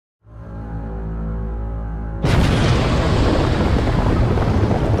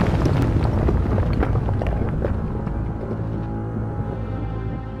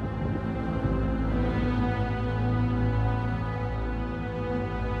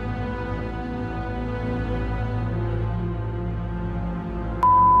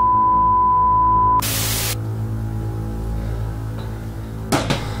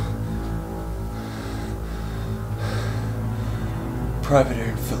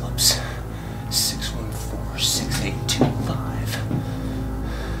Phillips. 614-6825.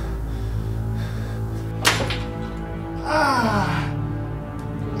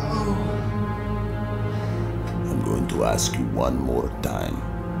 I'm going to ask you one more time.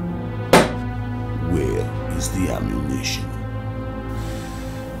 Where is the ammunition?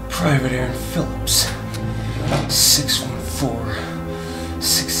 Private Aaron Phillips.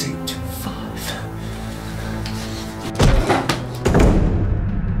 614-6825.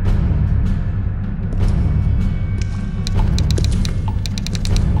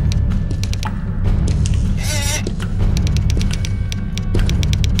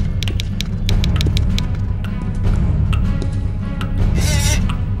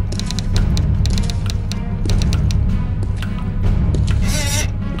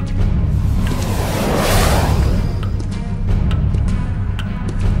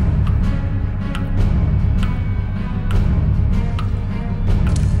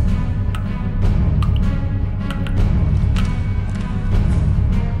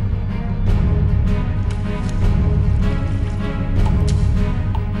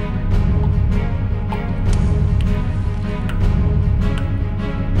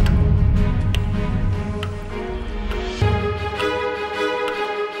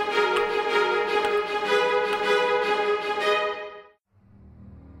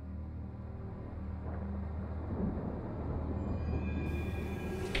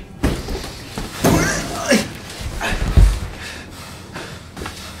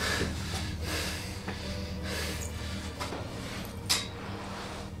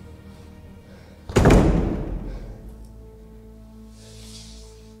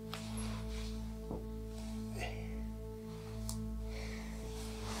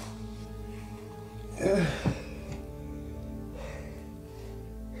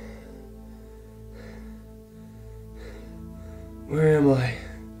 Where am I?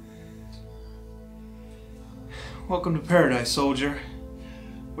 Welcome to paradise, soldier.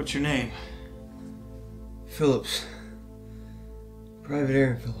 What's your name? Phillips. Private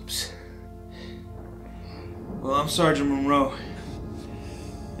Aaron Phillips. Well, I'm Sergeant Monroe.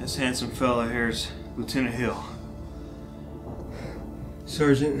 This handsome fella here is Lieutenant Hill.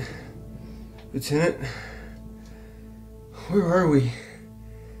 Sergeant. Lieutenant. Where are we?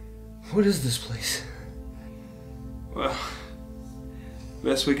 What is this place? Well,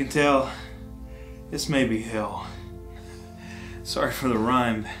 best we can tell, this may be hell. Sorry for the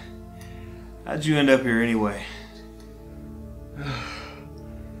rhyme. How'd you end up here anyway?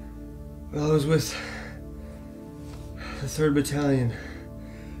 Well, I was with the 3rd Battalion.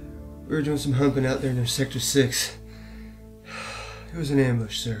 We were doing some humping out there near Sector 6. It was an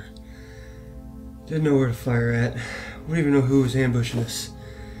ambush, sir. Didn't know where to fire at. Wouldn't even know who was ambushing us.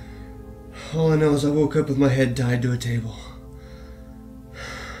 All I know is I woke up with my head tied to a table.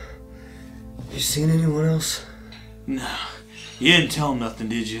 You seen anyone else? No. You didn't tell him nothing,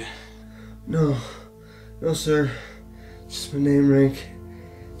 did you? No. No, sir. Just my name, rank,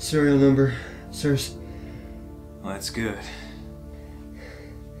 serial number, sirs. Well, that's good.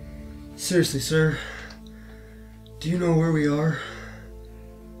 Seriously, sir. Do you know where we are?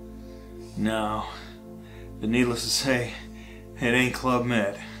 No. But needless to say, it ain't Club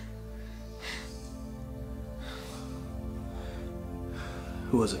Med.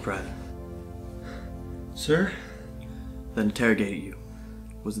 Who was it, Private? Sir? That interrogated you.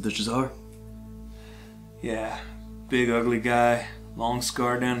 Was it the Shazar? Yeah. Big ugly guy, long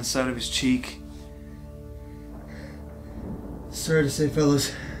scar down the side of his cheek. Sorry to say,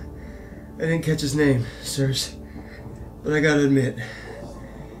 fellas, I didn't catch his name, sirs. But I gotta admit,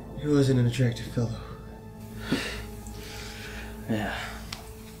 he wasn't an attractive fellow. Yeah.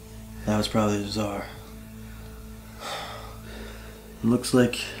 That was probably the Shazar. Looks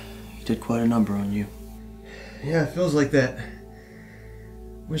like he did quite a number on you. Yeah, it feels like that.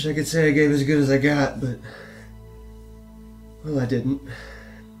 Wish I could say I gave as good as I got, but... well, I didn't.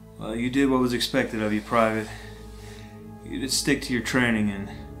 Well, you did what was expected of you, Private. You just stick to your training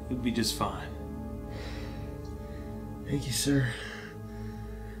and you'll be just fine. Thank you, sir.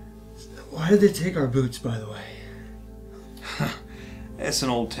 Why did they take our boots, by the way? That's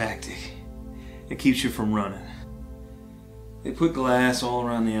an old tactic. It keeps you from running. They put glass all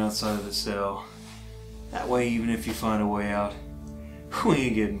around the outside of the cell. That way, even if you find a way out, we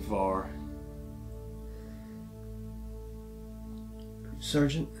ain't getting far.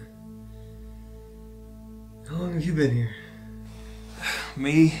 Sergeant, how long have you been here?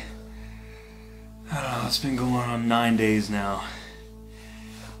 Me? I don't know, it's been going on 9 days now.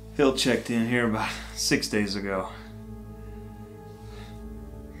 Hill checked in here about 6 days ago.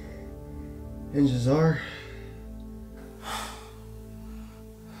 And Jazar?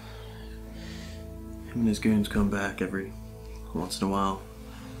 Him and his goons come back every once in a while.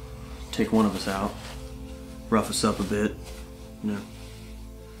 Take one of us out. Rough us up a bit. You know,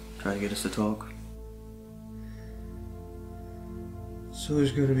 try to get us to talk. So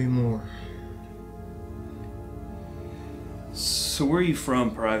there's gonna be more. So where are you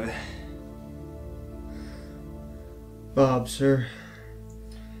from, Private? Bob, sir.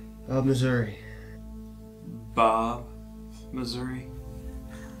 Bob, Missouri. Bob, Missouri?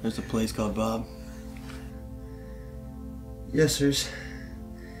 There's a place called Bob. Yes, sirs.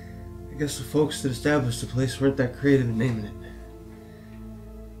 I guess the folks that established the place weren't that creative in naming it.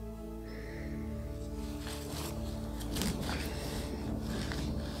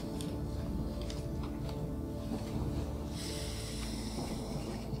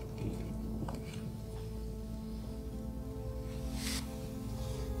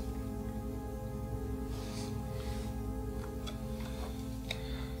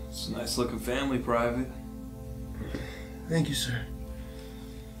 It's a nice looking family, Private. Thank you, sir.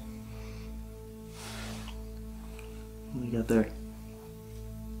 What do you got there?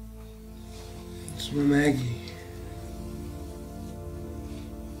 It's my Maggie.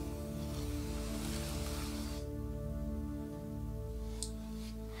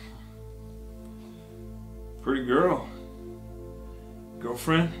 Pretty girl.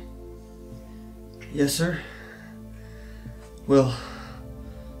 Girlfriend? Yes, sir. Well,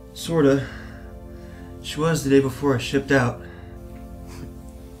 sorta. She was the day before I shipped out.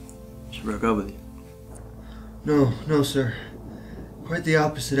 She broke up with you. No, sir. Quite the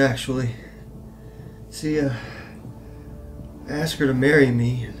opposite, actually. See, I asked her to marry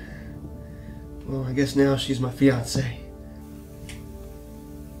me, and, well, I guess now she's my fiancée.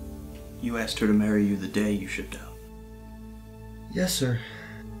 You asked her to marry you the day you shipped out. Yes, sir.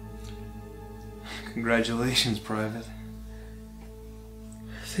 Congratulations, Private.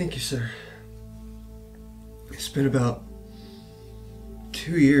 Thank you, sir. It's been about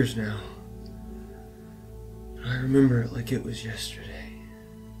 2 years now. I remember it like it was yesterday.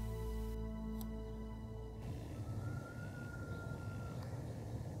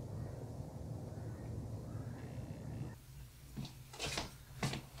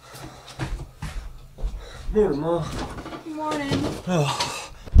 Morning, Ma. Morning.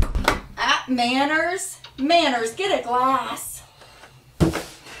 Oh, Manners? Manners, get a glass.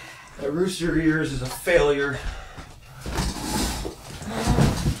 that rooster of yours is a failure.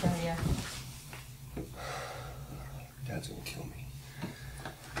 Dad's gonna kill me.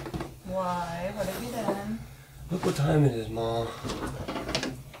 Why? What have you done? Look what time it is, Ma.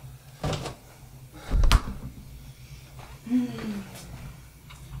 There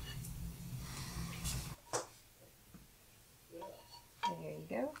you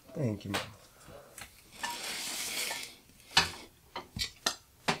go. Thank you, Mom.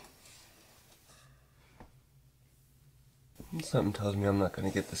 Something tells me I'm not gonna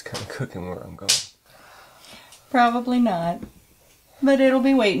get this kind of cooking where I'm going. Probably not. But it'll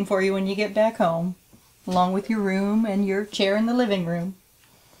be waiting for you when you get back home, along with your room and your chair in the living room.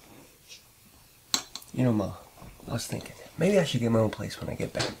 You know, Ma, I was thinking, maybe I should get my own place when I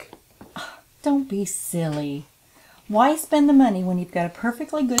get back. Don't be silly. Why spend the money when you've got a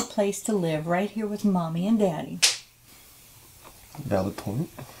perfectly good place to live right here with Mommy and Daddy? Valid point.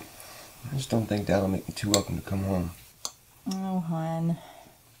 I just don't think Dad'll make me too welcome to come home. Oh, hon.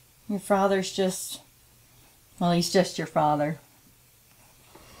 Your father's just... well, he's just your father.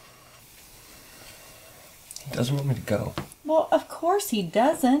 He doesn't want me to go. Well, of course he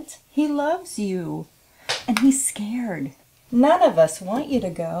doesn't. He loves you. And he's scared. None of us want you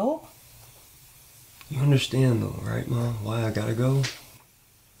to go. You understand, though, right, Ma? Why I gotta go?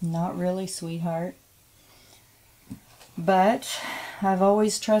 Not really, sweetheart. But I've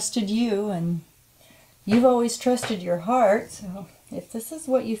always trusted you, and you've always trusted your heart. So if this is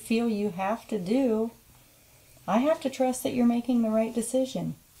what you feel you have to do, I have to trust that you're making the right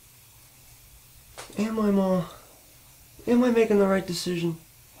decision. Am I, Ma? Am I making the right decision?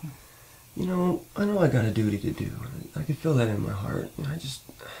 You know I got a duty to do. I can feel that in my heart. And I've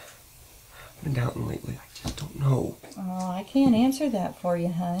been doubting lately. I just don't know. Oh, I can't answer that for you,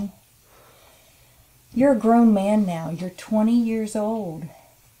 hon. You're a grown man now. You're 20 years old.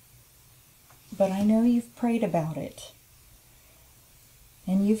 But I know you've prayed about it.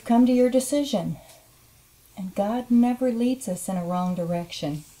 And you've come to your decision. And God never leads us in a wrong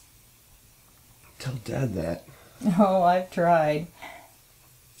direction. Tell Dad that. Oh, I've tried.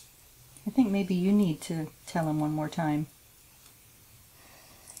 I think maybe you need to tell him one more time.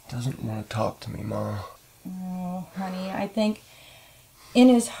 He doesn't want to talk to me, Ma. Oh, honey, I think in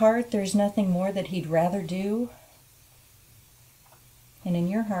his heart there's nothing more that he'd rather do. And in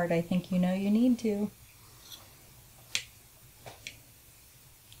your heart, I think you know you need to.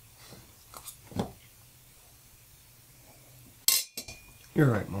 You're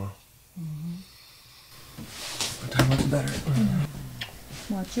right, Mom. My time looks better.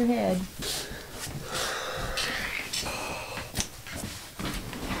 Watch your head.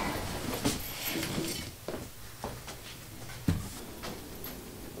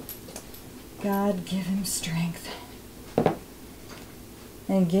 God, give him strength.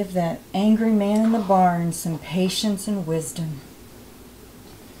 And give that angry man in the barn some patience and wisdom.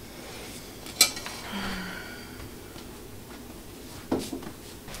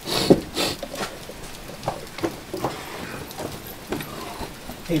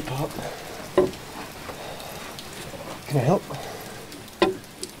 Hey, Pop. Can I help?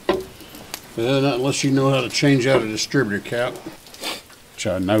 Well, not unless you know how to change out a distributor cap. Which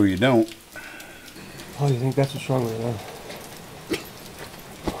I know you don't. Oh, you think that's what's wrong with it,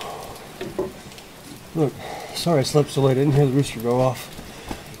 huh? Look, sorry I slept so late. I didn't hear the rooster go off.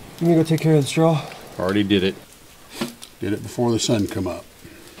 You want me to go take care of the straw? Already did it. Did it before the sun come up.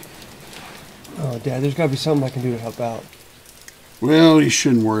 Oh, Dad, there's got to be something I can do to help out. Well, you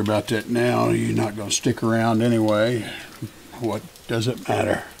shouldn't worry about that now. You're not going to stick around anyway. What does it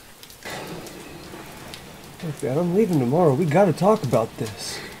matter? Look, Dad, I'm leaving tomorrow. We got to talk about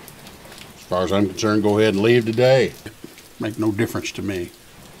this. As far as I'm concerned, go ahead and leave today. Make no difference to me.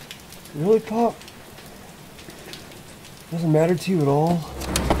 Really, Pop? Doesn't matter to you at all?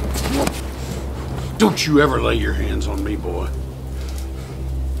 Don't you ever lay your hands on me, boy.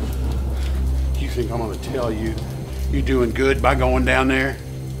 You think I'm going to tell you you're doing good by going down there?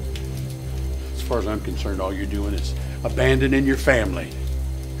 As far as I'm concerned, all you're doing is abandoning your family.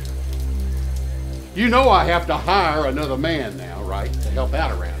 You know I have to hire another man now, right, to help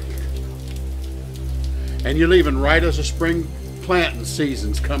out around here. And you're leaving right as the spring planting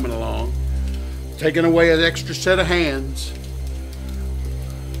season's coming along, taking away an extra set of hands.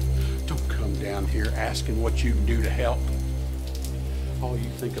 Don't come down here asking what you can do to help. All you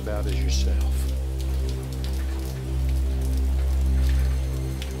think about is yourself.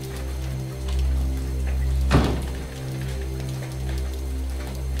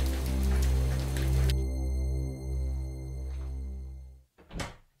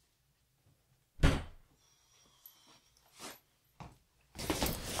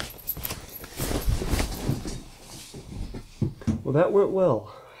 Well, that went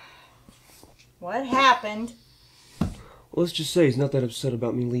well. What happened? Well, let's just say he's not that upset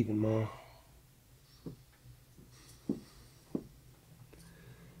about me leaving, Ma.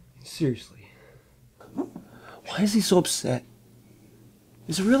 Seriously. Why is he so upset?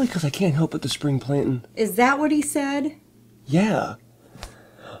 Is it really because I can't help at the spring planting? Is that what he said? Yeah.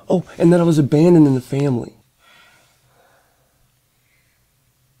 Oh, and that I was abandoned in the family.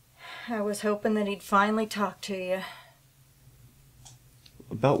 I was hoping that he'd finally talk to you.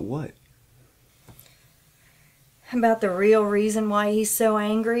 About what? About the real reason why he's so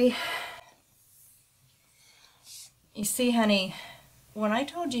angry. You see, honey, when I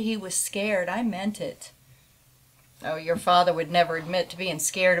told you he was scared, I meant it. Oh, your father would never admit to being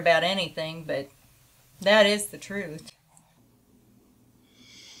scared about anything, but that is the truth.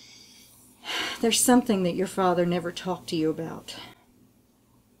 There's something that your father never talked to you about.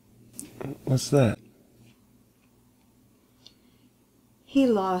 What's that? He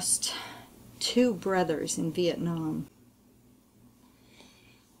lost 2 brothers in Vietnam.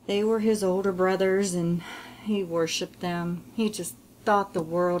 They were his older brothers, and he worshipped them. He just thought the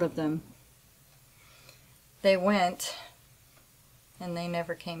world of them. They went, and they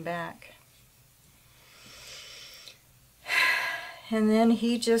never came back. And then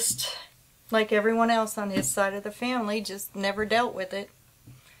he just, like everyone else on his side of the family, just never dealt with it.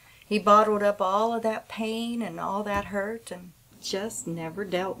 He bottled up all of that pain and all that hurt and just never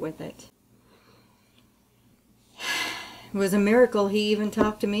dealt with it. It was a miracle he even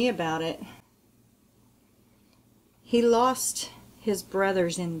talked to me about it. He lost his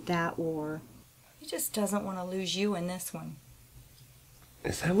brothers in that war. He just doesn't want to lose you in this one.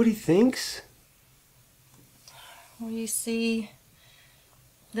 Is that what he thinks? Well, you see,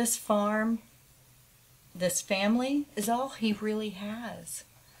 this farm, this family is all he really has.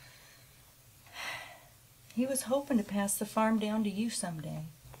 He was hoping to pass the farm down to you someday.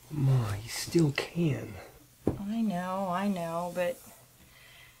 Ma, he still can. I know, but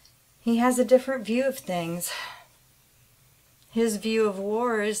he has a different view of things. His view of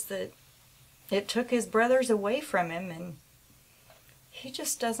war is that it took his brothers away from him, and he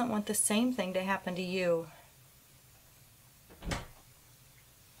just doesn't want the same thing to happen to you.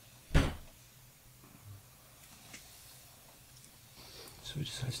 So he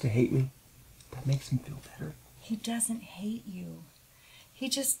decides to hate me? That makes him feel better. He doesn't hate you. He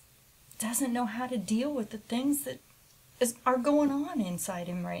just doesn't know how to deal with the things that are going on inside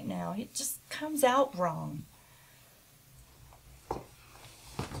him right now. It just comes out wrong.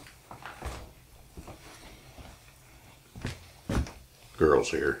 Girl's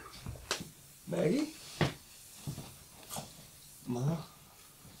here. Maggie? Ma?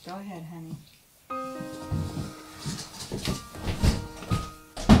 Go ahead, honey.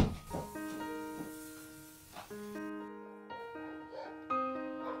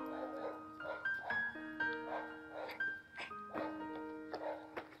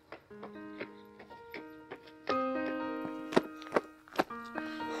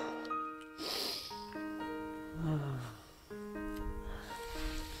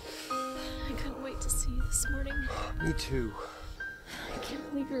 I couldn't wait to see you this morning. Me too. I can't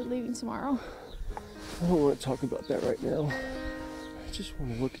believe you're leaving tomorrow. I don't want to talk about that right now. I just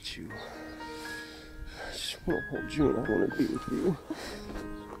want to look at you. I just want to hold you and I want to be with you.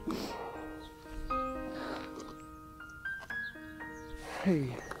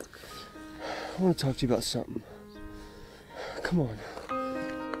 Hey, I want to talk to you about something. Come on.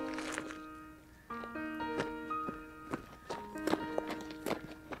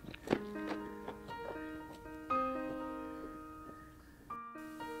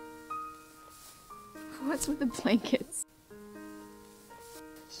 What's with the blankets?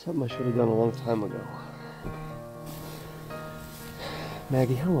 Something I should have done a long time ago.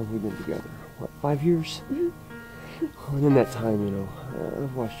 Maggie, how long have we been together? What, 5 years? Oh, and in that time, you know,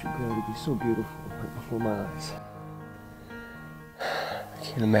 I've watched you grow to be so beautiful right before my eyes. I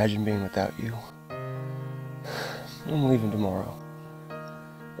can't imagine being without you. I'm leaving tomorrow.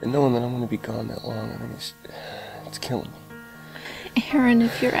 And knowing that I'm going to be gone that long, I think it's killing me. Aaron,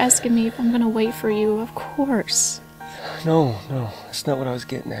 if you're asking me if I'm gonna wait for you, of course. No, that's not what I was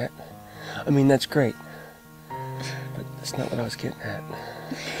getting at. I mean, that's great. But that's not what I was getting at.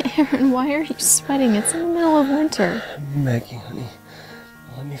 Aaron, why are you sweating? It's in the middle of winter. Maggie, honey,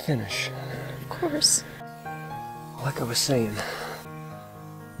 let me finish. Of course. Like I was saying,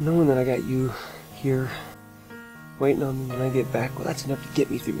 knowing that I got you here, waiting on me when I get back, well, that's enough to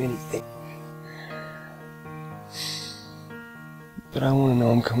get me through anything. But I want to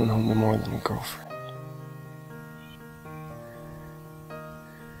know I'm coming home to more than a girlfriend.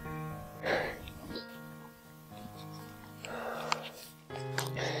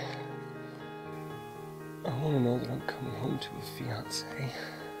 I want to know that I'm coming home to a fiancé.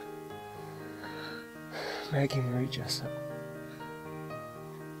 Maggie Marie Jessup.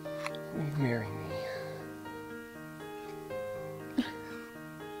 Will you marry me?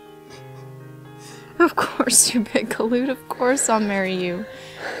 Of course, you big galoot. Of course I'll marry you.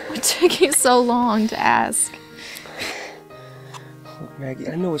 What took you so long to ask? Look, Maggie,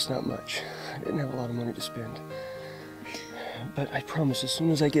 I know it's not much. I didn't have a lot of money to spend. But I promise, as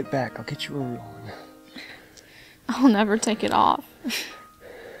soon as I get back, I'll get you a real one. I'll never take it off.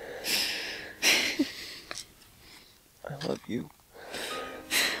 I love you.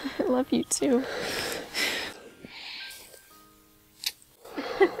 I love you too.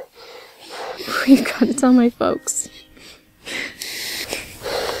 We've got to tell my folks.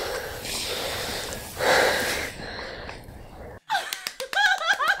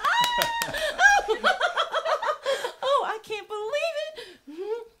 Oh, I can't believe it.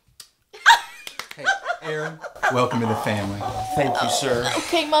 Hey, Aaron, welcome to the family. Thank you, sir.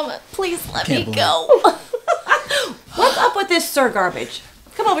 Okay, Mama, please let Can't me believe go. What's up with this sir garbage?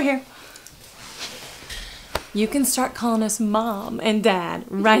 Come over here. You can start calling us Mom and Dad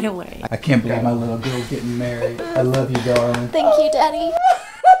right away. I can't believe my little girl's getting married. I love you, darling. Thank you, Daddy.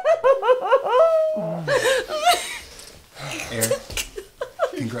 Aaron,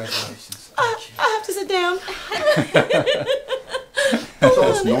 congratulations. I have to sit down. What's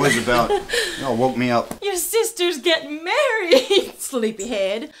all this noise about? Y'all woke me up. Your sister's getting married,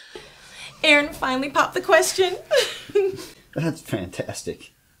 sleepyhead. Aaron finally popped the question. That's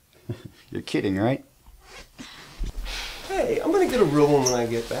fantastic. You're kidding, right? Hey, I'm gonna get a real one when I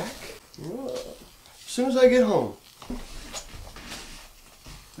get back. As soon as I get home.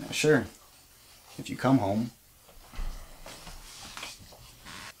 Yeah, sure. If you come home.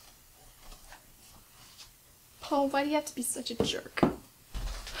 Paul, why do you have to be such a jerk?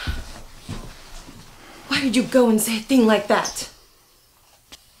 Why did you go and say a thing like that?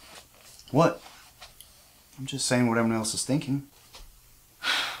 What? I'm just saying what everyone else is thinking.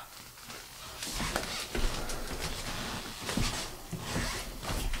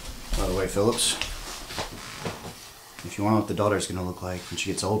 By the way, Phillips, if you want to know what the daughter's gonna look like when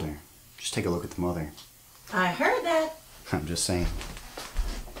she gets older, just take a look at the mother. I heard that. I'm just saying.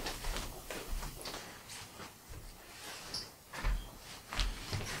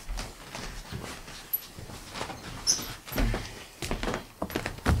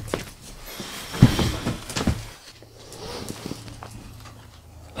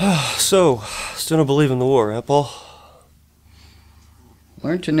 So, still don't believe in the war, huh, Paul?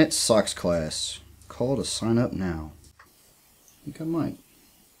 Learn to knit socks class. Call to sign up now. I think I might.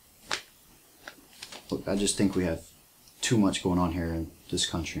 Look, I just think we have too much going on here in this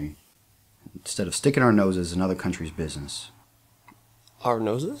country. Instead of sticking our noses in other countries' business. Our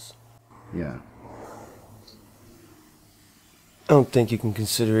noses? Yeah. I don't think you can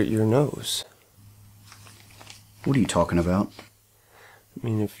consider it your nose. What are you talking about? I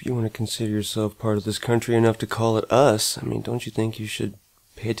mean, if you want to consider yourself part of this country enough to call it us, I mean, don't you think you should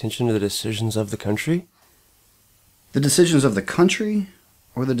pay attention to the decisions of the country? The decisions of the country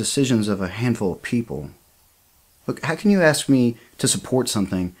or the decisions of a handful of people? Look, how can you ask me to support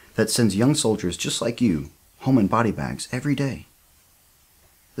something that sends young soldiers just like you home in body bags every day?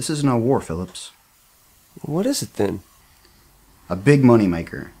 This isn't a war, Phillips. What is it then? A big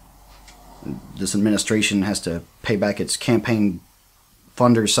moneymaker. This administration has to pay back its campaign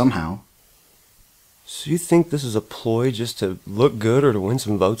funders somehow. So you think this is a ploy just to look good or to win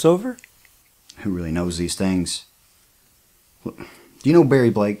some votes over? Who really knows these things? Look, do you know Barry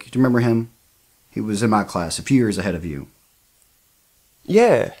Blake? Do you remember him? He was in my class a few years ahead of you.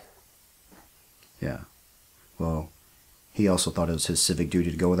 Yeah. Yeah. Well, he also thought it was his civic duty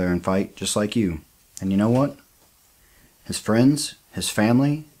to go there and fight, just like you. And you know what? His friends, his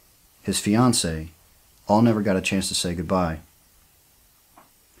family, his fiancée, all never got a chance to say goodbye.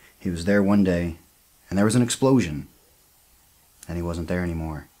 He was there one day, and there was an explosion, and he wasn't there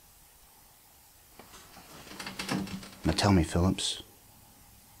anymore. Now tell me, Phillips,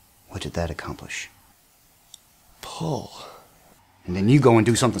 what did that accomplish? Paul. And then you go and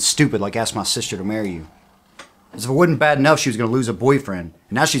do something stupid like ask my sister to marry you. As if it wasn't bad enough she was going to lose a boyfriend,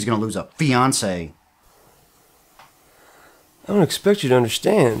 and now she's going to lose a fiancé. I don't expect you to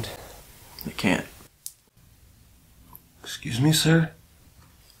understand. I can't. Excuse me, sir?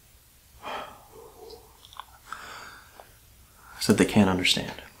 I said they can't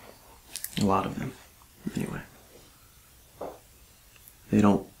understand. A lot of them, anyway. They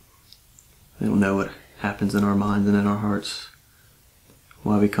don't know what happens in our minds and in our hearts.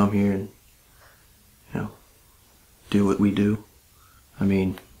 Why we come here and, do what we do. I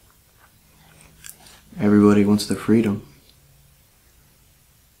mean, everybody wants their freedom.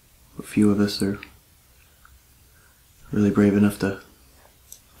 A few of us are really brave enough to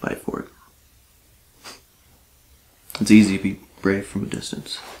fight for it. It's easy to be brave from a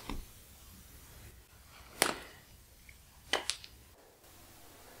distance.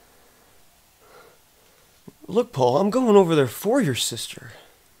 Look, Paul, I'm going over there for your sister.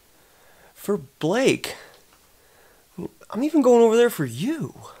 For Blake. I'm even going over there for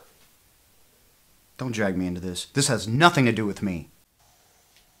you. Don't drag me into this. This has nothing to do with me.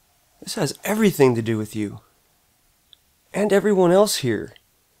 This has everything to do with you. And everyone else here.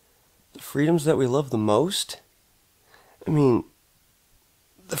 The freedoms that we love the most. I mean,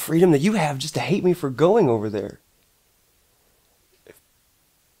 the freedom that you have just to hate me for going over there. If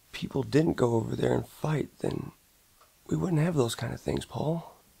people didn't go over there and fight, then we wouldn't have those kind of things,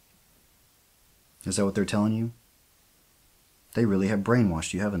 Paul. Is that what they're telling you? They really have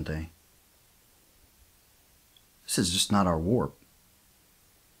brainwashed you, haven't they? This is just not our war.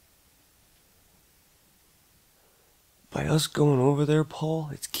 By us going over there,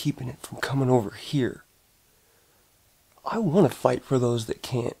 Paul, it's keeping it from coming over here. I want to fight for those that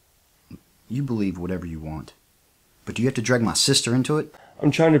can't. You believe whatever you want. But do you have to drag my sister into it?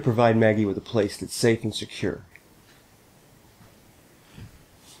 I'm trying to provide Maggie with a place that's safe and secure.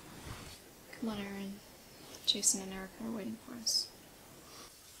 Come on, Aaron. Jason and Erica are waiting for us.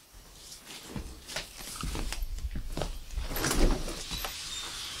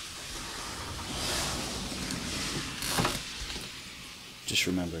 Just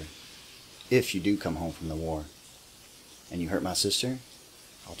remember, if you do come home from the war and you hurt my sister,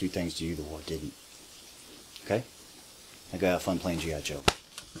 I'll do things to you the war didn't. Okay? Now go have fun playing G.I. Joe.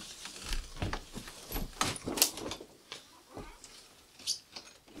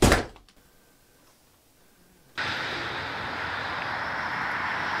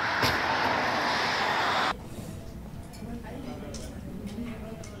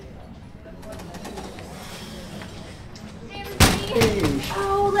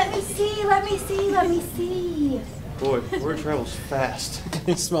 Oh, let me see. Boy, word travels fast.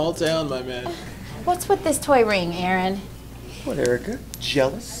 Small town, my man. What's with this toy ring, Aaron? What, Erica?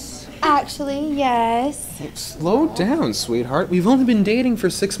 Jealous? Actually, yes. Slow down, sweetheart. We've only been dating for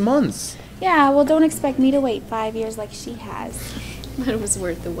 6 months. Yeah, well, don't expect me to wait 5 years like she has. But it was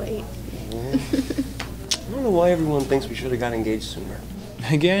worth the wait. I don't know why everyone thinks we should have got engaged sooner.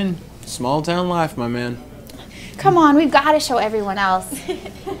 Again, small town life, my man. Come on, we've got to show everyone else.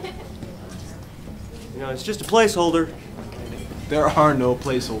 You know, it's just a placeholder. There are no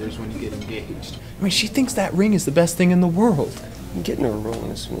placeholders when you get engaged. I mean, she thinks that ring is the best thing in the world. I'm getting her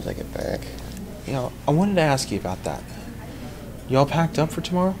rolling as soon as I get back. You know, I wanted to ask you about that. You all packed up for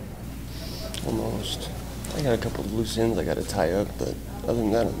tomorrow? Almost. I got a couple of loose ends I gotta tie up, but other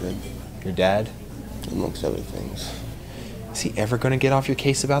than that, I'm good. Your dad? Amongst other things. Is he ever going to get off your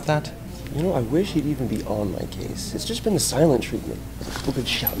case about that? You know, I wish he'd even be on my case. It's just been the silent treatment. With a couple good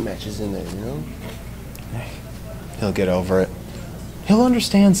shouting matches in there, you know? He'll get over it. He'll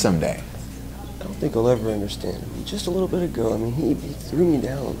understand someday. I don't think he'll ever understand. I mean, just a little bit ago, I mean, he threw me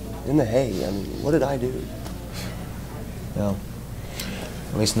down in the hay. I mean, what did I do? Well,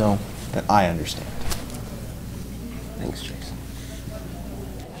 at least know that I understand. Thanks, Jason.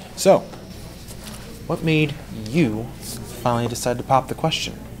 So, what made you finally decide to pop the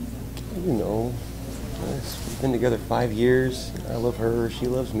question? You know, we've been together 5 years. I love her, she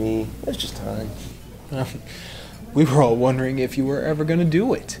loves me. It's just time. We were all wondering if you were ever going to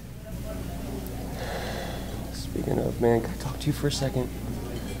do it. Speaking of, man, can I talk to you for a second?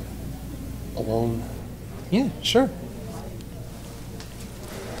 Alone? Yeah, sure.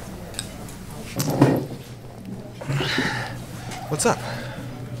 What's up?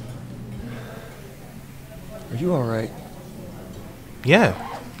 Are you alright? Yeah,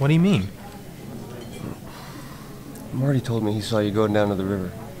 what do you mean? Marty told me he saw you going down to the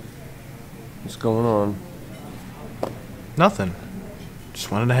river. What's going on? Nothing.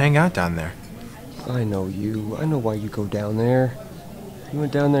 Just wanted to hang out down there. I know you. I know why you go down there. You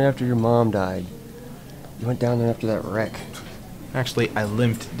went down there after your mom died. You went down there after that wreck. Actually, I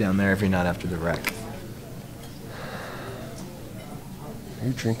limped down there every night after the wreck. Are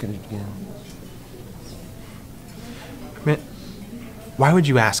you drinking again? Man, why would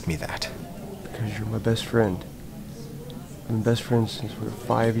you ask me that? Because you're my best friend. We've been best friends since we were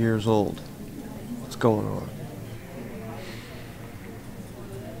 5 years old. What's going on?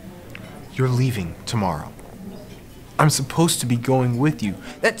 You're leaving tomorrow. I'm supposed to be going with you.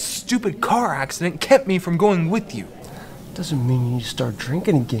 That stupid car accident kept me from going with you. Doesn't mean you need to start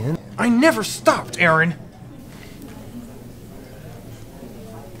drinking again. I never stopped, Aaron.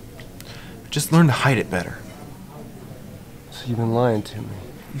 Just learn to hide it better. So you've been lying to me.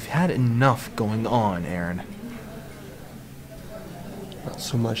 You've had enough going on, Aaron. Not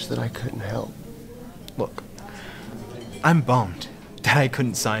so much that I couldn't help. Look, I'm bummed that I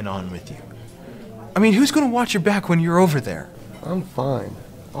couldn't sign on with you. I mean, who's gonna watch your back when you're over there? I'm fine.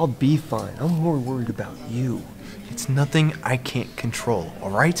 I'll be fine. I'm more worried about you. It's nothing I can't control,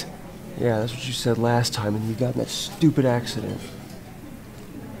 alright? Yeah, that's what you said last time when you got in that stupid accident.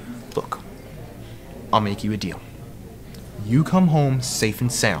 Look, I'll make you a deal. You come home safe and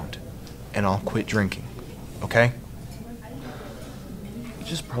sound, and I'll quit drinking, okay? You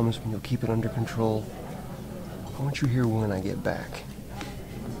just promise me you'll keep it under control. I want you here when I get back.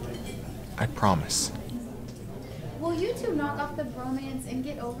 I promise. Will you two knock off the bromance and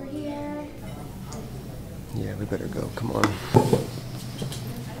get over here? Yeah, we better go. Come on.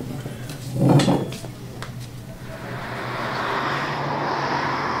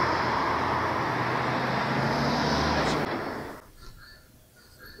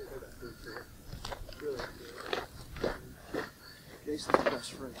 Jason's the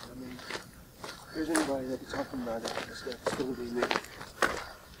best friend. I mean, if there's anybody that can talk to him about it, it's gonna be me.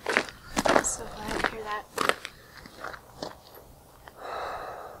 I'm so glad to hear that.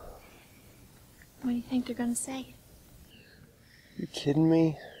 What do you think they're gonna say? You kidding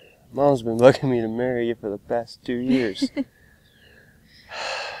me? Mom's been bugging me to marry you for the past 2 years.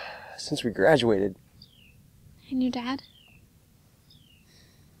 Since we graduated. And your dad?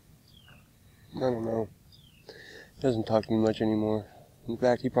 I don't know. He doesn't talk to me much anymore. In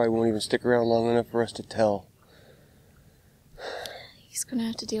fact, he probably won't even stick around long enough for us to tell. He's gonna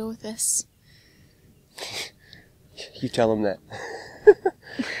have to deal with this. You tell him that.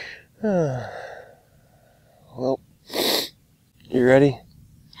 Well, you ready?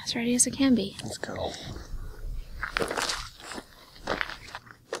 As ready as I can be. Let's go.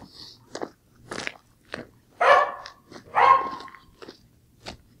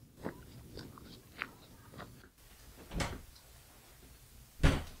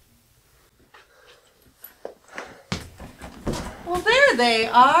 Well, there they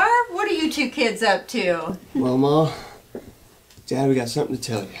are. What are you two kids up to? Well, Ma, Dad, we got something to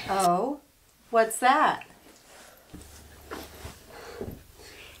tell you. Oh, what's that?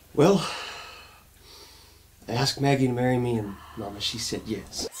 Well, I asked Maggie to marry me, and Mama, she said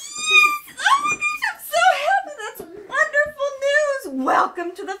yes. I'm so happy. That's wonderful news.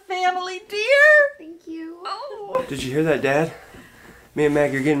 Welcome to the family, dear. Thank you. Oh. Did you hear that, Dad? Me and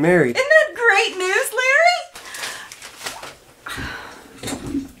Maggie are getting married. Isn't that great news, Larry?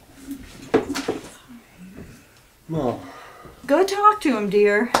 to him,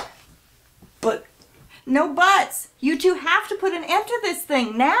 dear. But... No buts. You two have to put an end to this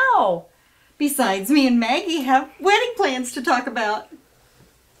thing now. Besides, me and Maggie have wedding plans to talk about.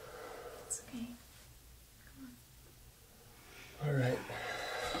 It's okay. All right.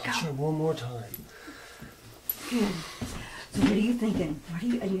 I'll try one more time. Good. So what are you thinking? What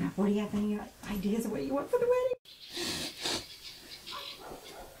do you have any ideas of what you want for the wedding?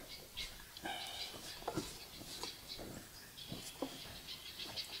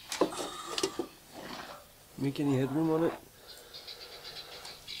 Make any headroom on it?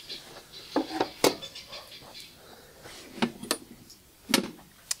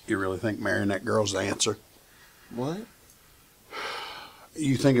 You really think marrying that girl's the answer? What?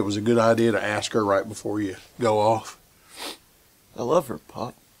 You think it was a good idea to ask her right before you go off? I love her,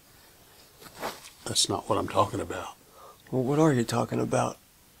 Pop. That's not what I'm talking about. Well, what are you talking about?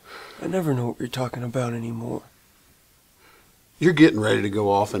 I never know what you're talking about anymore. You're getting ready to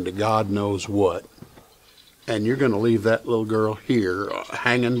go off into God knows what. And you're going to leave that little girl here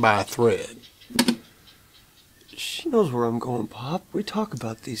hanging by a thread. She knows where I'm going, Pop. We talk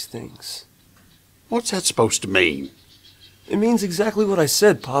about these things. What's that supposed to mean? It means exactly what I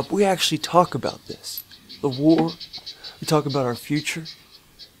said, Pop. We actually talk about this. The war. We talk about our future.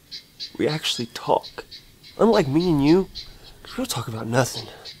 We actually talk. Unlike me and you, we don't talk about nothing.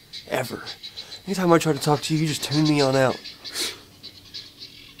 Ever. Anytime I try to talk to you, you just tune me on out.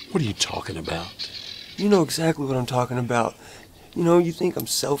 What are you talking about? You know exactly what I'm talking about. You know, you think I'm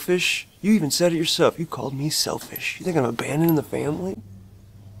selfish? You even said it yourself. You called me selfish. You think I'm abandoning the family?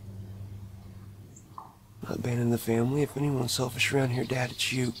 I'm not abandoning the family. If anyone's selfish around here, Dad,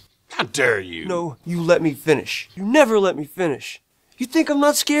 it's you. How dare you? No, you let me finish. You never let me finish. You think I'm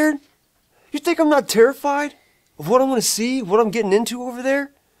not scared? You think I'm not terrified of what I'm going to see, what I'm getting into over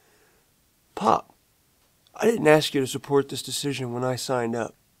there? Pop, I didn't ask you to support this decision when I signed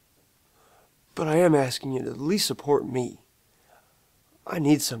up. But I am asking you to at least support me. I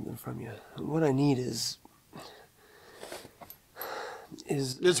need something from you. And what I need is...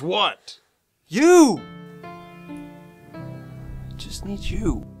 Is what? You! I just need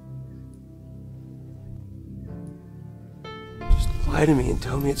you. Just lie to me and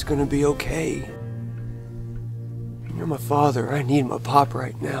tell me it's gonna be okay. You're my father. I need my pop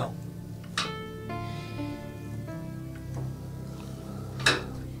right now.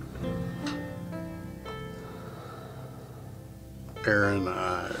 Aaron,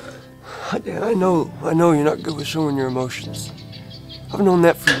 Dad, I know you're not good with showing your emotions. I've known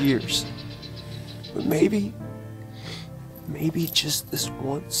that for years. But maybe just this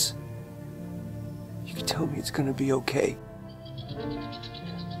once, you could tell me it's gonna be okay.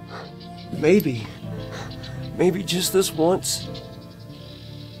 Maybe just this once,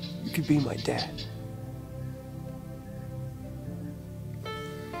 you could be my dad.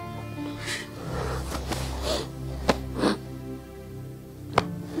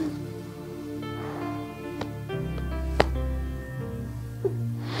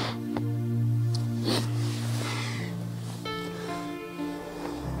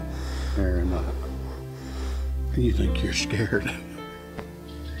 Aaron, you think you're scared?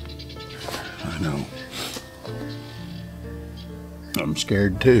 I know. I'm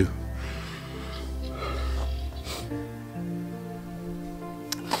scared too.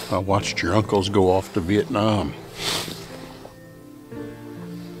 I watched your uncles go off to Vietnam,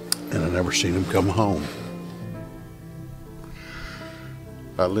 and I never seen them come home.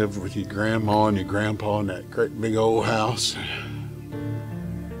 I lived with your grandma and your grandpa in that great big old house.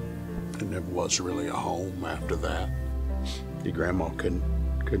 There never was really a home after that. Your grandma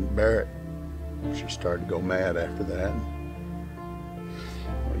couldn't bear it. She started to go mad after that.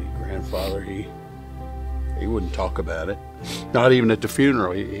 Well, your grandfather, he wouldn't talk about it. Not even at the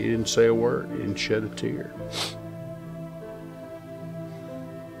funeral. He didn't say a word. He didn't shed a tear.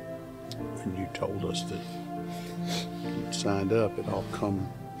 When you told us that you'd signed up, it all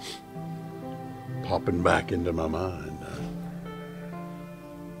come popping back into my mind.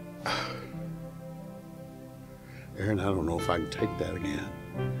 Aaron, I don't know if I can take that again.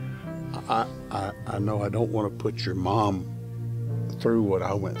 I know I don't want to put your mom through what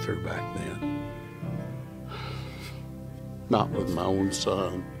I went through back then. Not with my own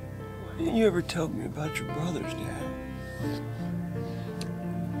son. Why didn't you ever tell me about your brothers, Dad?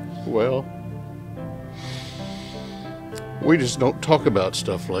 Well, we just don't talk about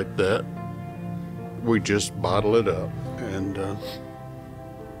stuff like that. We just bottle it up and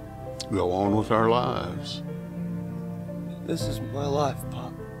go on with our lives. This is my life,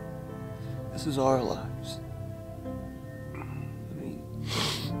 Pop. This is our lives. I mean,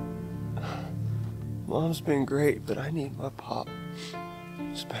 Mom's been great, but I need my Pop.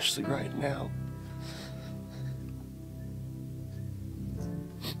 Especially right now.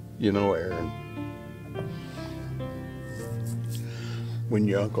 You know, Aaron, when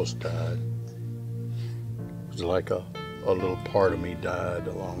your uncles died, it was like a little part of me died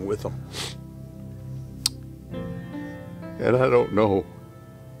along with them. And I don't know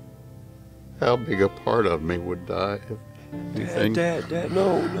how big a part of me would die if anything. Dad,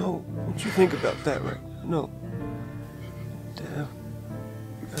 no. Don't you think about that right now. No. Dad,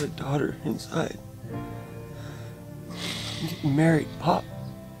 you got a daughter inside. I'm getting married, Pop.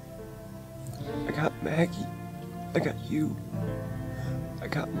 I got Maggie. I got you. I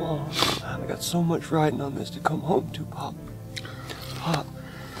got Mom. I got so much riding on this to come home to, Pop. Pop.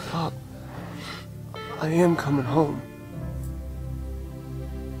 I am coming home.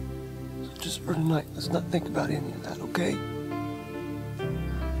 So just for tonight, let's not think about any of that, okay?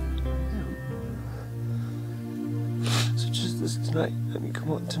 So just this tonight. I mean,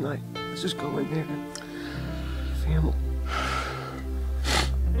 come on, tonight. Let's just go in there and family.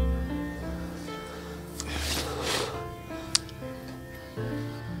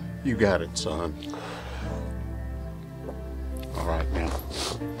 You got it, son. All right, now.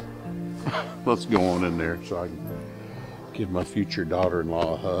 Let's go on in there so I can give my future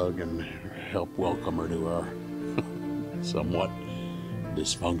daughter-in-law a hug and help welcome her to our somewhat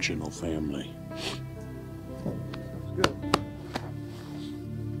dysfunctional family. Good.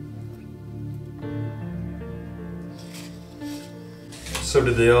 So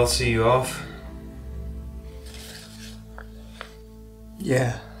did they all see you off?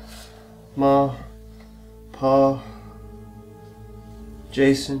 Yeah. Ma, Pa,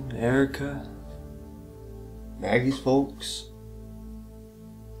 Jason, Erica, Maggie's folks.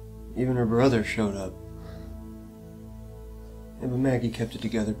 Even her brother showed up. Yeah, but Maggie kept it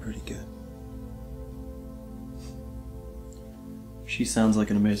together pretty good. She sounds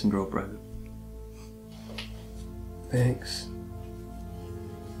like an amazing girl, Private. Thanks.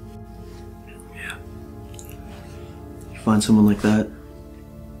 Yeah. You find someone like that,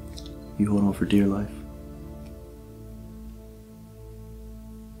 you hold on for dear life.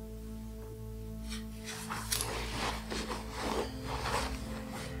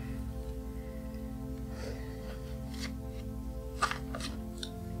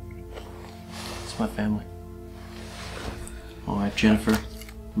 It's my family. My wife Jennifer,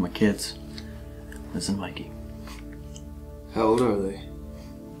 and my kids, Liz and Mikey. How old are they?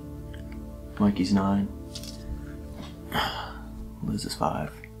 Mikey's 9. Liz is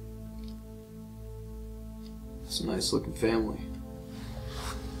 5. It's a nice looking family.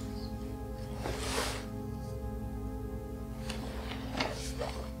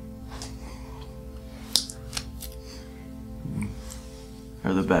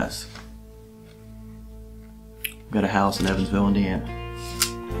 They're the best. We've got a house in Evansville, Indiana.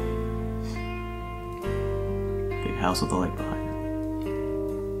 Big house with a lake behind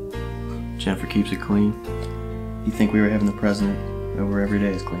it. Jennifer keeps it clean. You'd think we were having the president over every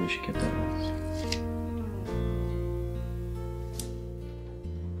day as clean as she kept that house.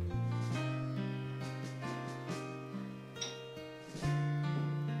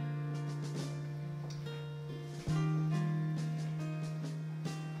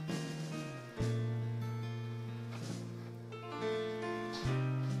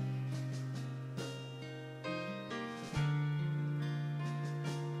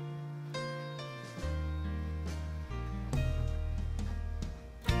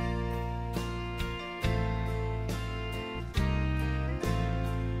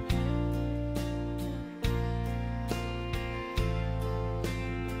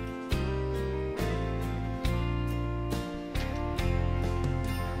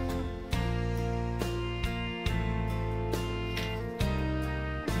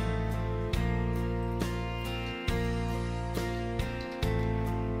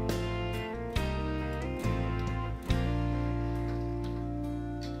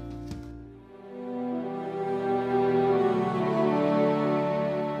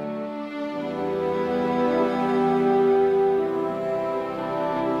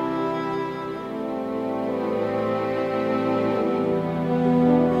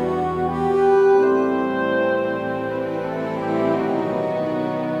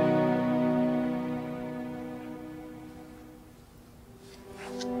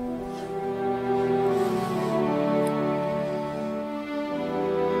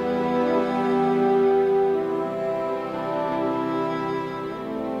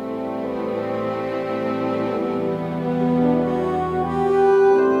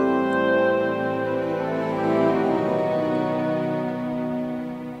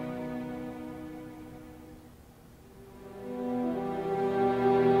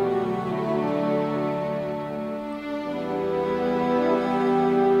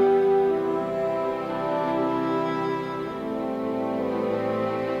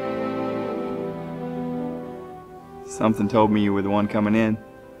 Something told me you were the one coming in.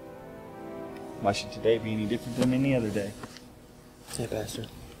 Why should today be any different than any other day? Hey, Pastor.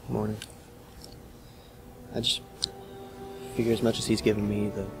 Morning. I just figure as much as he's given me,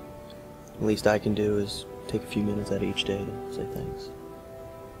 the least I can do is take a few minutes out of each day to say thanks.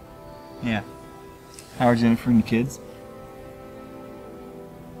 Yeah. How are Jennifer and the kids?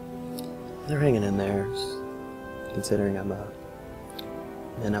 They're hanging in there, considering I'm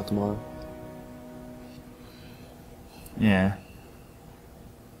heading out tomorrow. Yeah.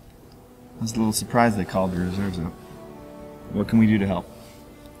 I was a little surprised they called the reserves up. What can we do to help?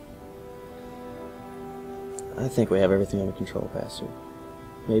 I think we have everything under control, Pastor.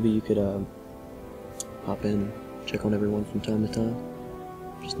 Maybe you could pop in and check on everyone from time to time,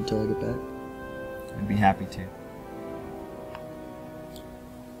 just until I get back. I'd be happy to.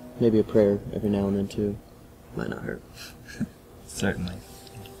 Maybe a prayer every now and then, too. Might not hurt. Certainly.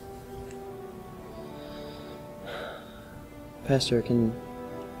 Pastor, can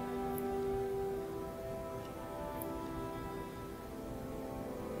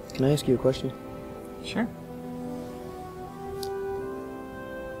I ask you a question? Sure.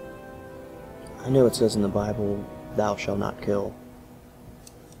 I know it says in the Bible, thou shalt not kill.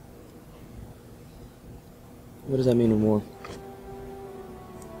 What does that mean in war?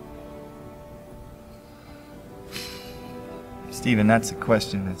 Stephen, that's a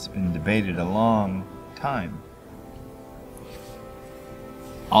question that's been debated a long time.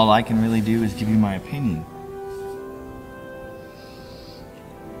 All I can really do is give you my opinion.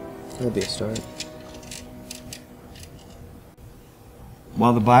 That'd be a start.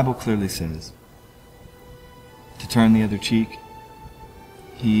 While the Bible clearly says to turn the other cheek,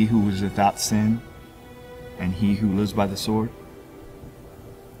 he who was without sin and he who lives by the sword,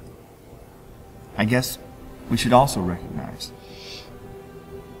 I guess we should also recognize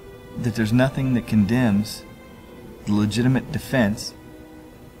that there's nothing that condemns the legitimate defense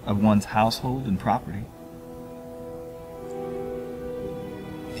of one's household and property.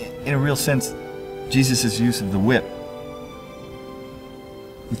 In a real sense, Jesus' use of the whip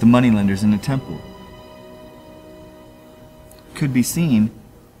with the moneylenders in the temple could be seen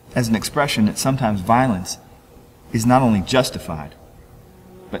as an expression that sometimes violence is not only justified,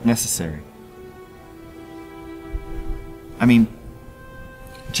 but necessary. I mean,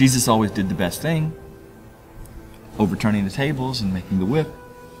 Jesus always did the best thing, overturning the tables and making the whip,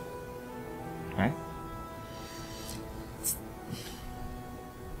 right?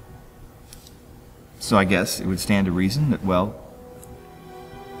 So I guess it would stand to reason that, well,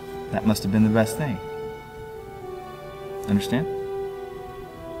 that must have been the best thing. Understand?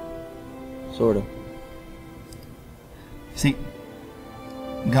 Sort of. See,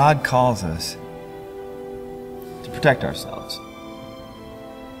 God calls us to protect ourselves,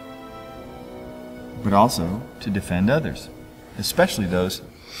 but also to defend others, especially those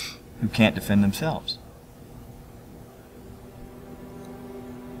who can't defend themselves.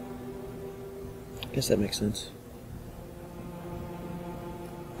 I guess that makes sense.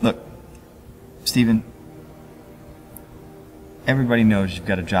 Look, Stephen, everybody knows you've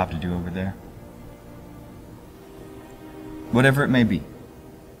got a job to do over there. Whatever it may be.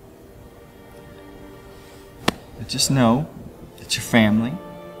 But just know that your family,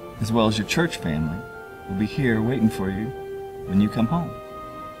 as well as your church family, will be here waiting for you when you come home.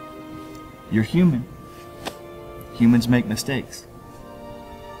 You're human. Humans make mistakes.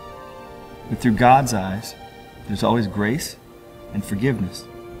 But through God's eyes, there's always grace and forgiveness.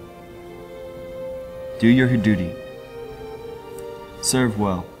 Do your duty. Serve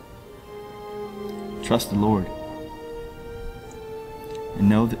well. Trust the Lord. And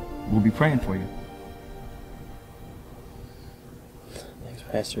know that we'll be praying for you. Thanks,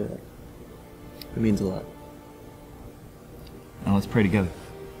 Pastor. It means a lot. Now let's pray together.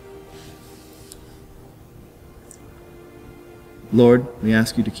 Lord, we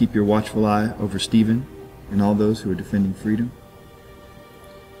ask you to keep your watchful eye over Stephen and all those who are defending freedom.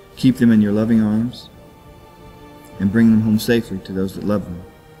 Keep them in your loving arms and bring them home safely to those that love them.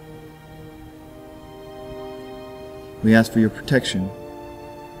 We ask for your protection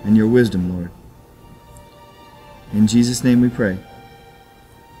and your wisdom, Lord. In Jesus' name we pray.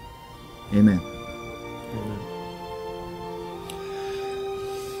 Amen. Amen.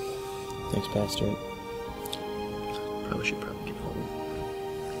 Thanks, Pastor. Probably should get home.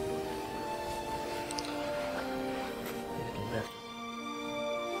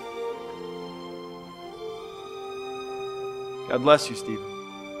 God bless you, Stephen.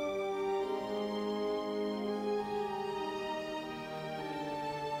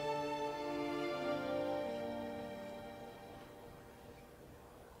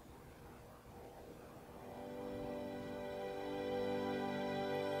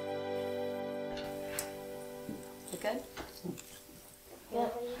 Good.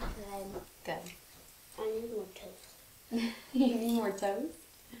 Good. I need more toast. You need more toast?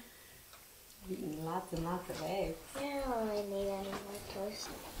 Eating lots and lots of eggs. I don't really need any more toast.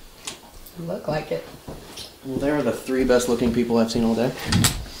 You look like it. Well, they are the 3 best looking people I've seen all day.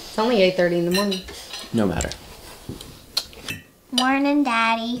 It's only 8:30 in the morning. No matter. Morning,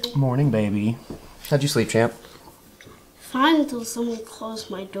 Daddy. Morning, baby. How'd you sleep, champ? Fine until someone closed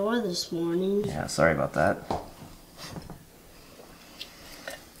my door this morning. Yeah, sorry about that.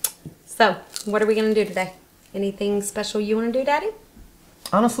 So, what are we gonna do today? Anything special you want to do, Daddy?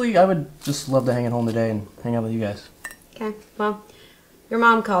 Honestly, I would just love to hang at home today and hang out with you guys. Okay, well, your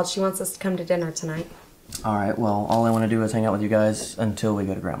mom called. She wants us to come to dinner tonight. Alright, well, all I want to do is hang out with you guys until we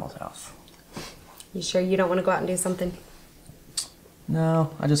go to Grandma's house. You sure you don't want to go out and do something?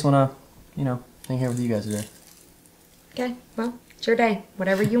 No, I just want to, hang here with you guys today. Okay, well, it's your day.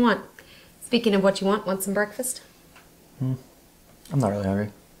 Whatever you want. Speaking of what you want some breakfast? I'm not really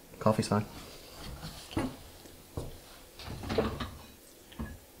hungry. Coffee's fine.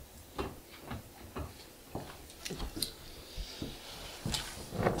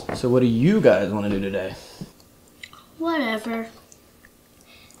 So what do you guys want to do today? Whatever.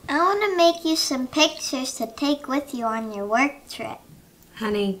 I want to make you some pictures to take with you on your work trip.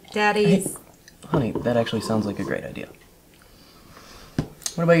 Honey, Daddy's... Hey, honey, that actually sounds like a great idea.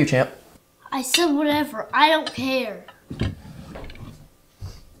 What about you, champ? I said whatever. I don't care.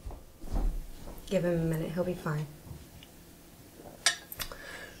 Give him a minute. He'll be fine.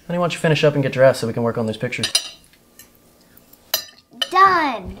 Honey, why don't you finish up and get dressed so we can work on those pictures?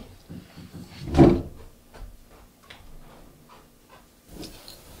 Done.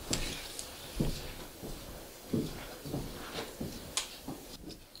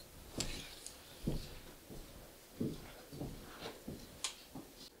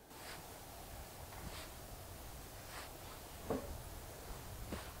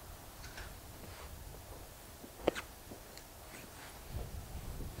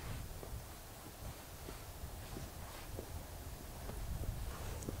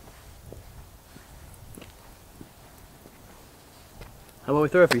 How about we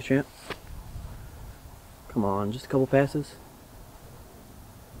throw it for you, champ? Come on, just a couple passes.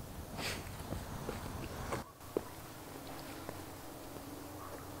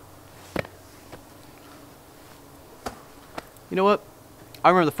 You know what? I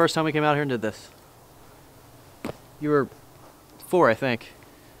remember the first time we came out here and did this. You were 4, I think.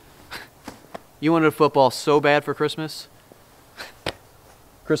 You wanted a football so bad for Christmas.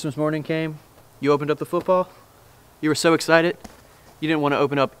 Christmas morning came, you opened up the football, you were so excited, you didn't want to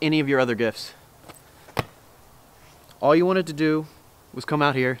open up any of your other gifts. All you wanted to do was come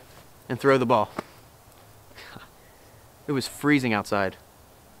out here and throw the ball. It was freezing outside.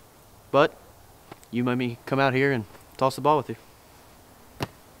 But you made me come out here and toss the ball with you.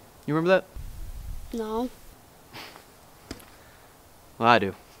 You remember that? No. Well, I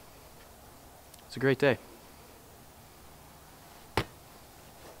do. It's a great day.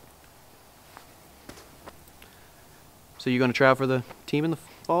 So you gonna try out for the team in the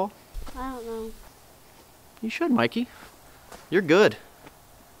fall? I don't know. You should, Mikey. You're good.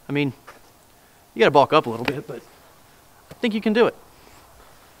 I mean, you gotta bulk up a little bit, but I think you can do it.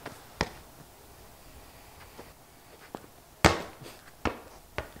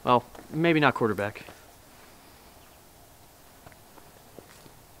 Well, maybe not quarterback.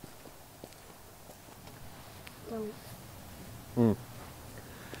 Don't.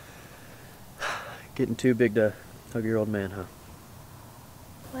 Getting too big to hug your old man, huh?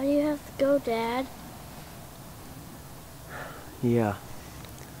 Why do you have to go, Dad? Yeah.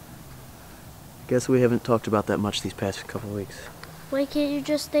 Guess we haven't talked about that much these past couple of weeks. Why can't you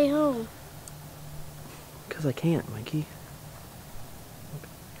just stay home? Because I can't, Mikey.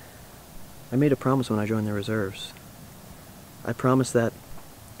 I made a promise when I joined the reserves. I promised that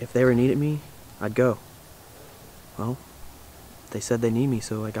if they ever needed me, I'd go. Well, they said they need me,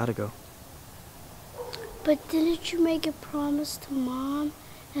 so I gotta go. But didn't you make a promise to Mom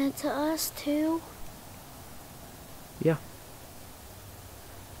and to us too? Yeah.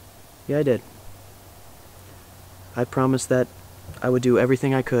 Yeah, I did. I promised that I would do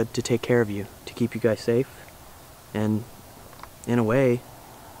everything I could to take care of you, to keep you guys safe. And in a way,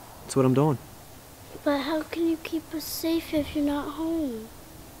 that's what I'm doing. But how can you keep us safe if you're not home?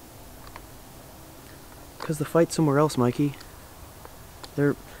 Because the fight's somewhere else, Mikey.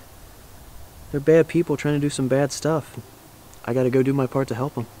 They're bad people trying to do some bad stuff. I gotta go do my part to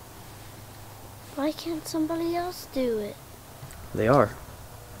help them. Why can't somebody else do it? They are.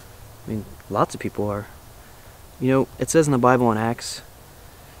 I mean, lots of people are. You know, it says in the Bible in Acts,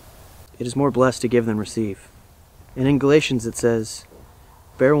 it is more blessed to give than receive. And in Galatians it says,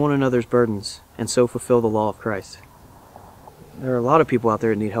 bear one another's burdens and so fulfill the law of Christ. There are a lot of people out there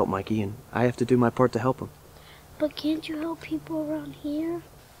that need help, Mikey, and I have to do my part to help them. But can't you help people around here?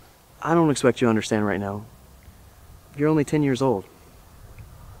 I don't expect you to understand right now. You're only 10 years old.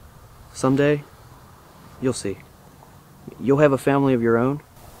 Someday, you'll see. You'll have a family of your own,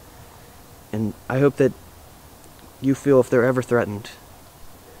 and I hope that you feel if they're ever threatened,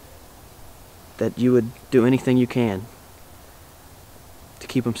 that you would do anything you can to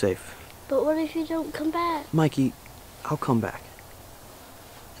keep them safe. But what if you don't come back? Mikey, I'll come back.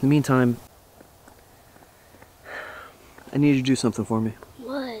 In the meantime, I need you to do something for me.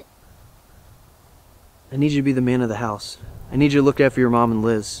 What? I need you to be the man of the house. I need you to look after your mom and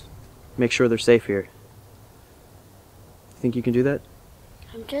Liz. Make sure they're safe here. Think you can do that?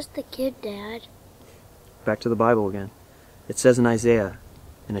 I'm just a kid, Dad. Back to the Bible again. It says in Isaiah,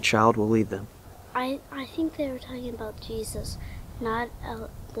 and a child will lead them. I think they were talking about Jesus, not a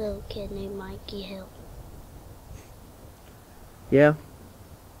little kid named Mikey Hill. Yeah,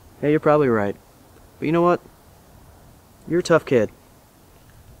 you're probably right. But you know what? You're a tough kid.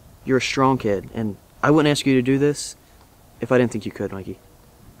 You're a strong kid, and I wouldn't ask you to do this if I didn't think you could, Mikey.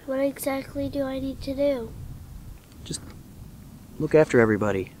 What exactly do I need to do? Just look after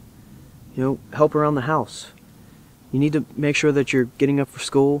everybody. You know, help around the house. You need to make sure that you're getting up for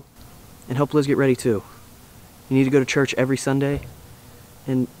school and help Liz get ready too. You need to go to church every Sunday.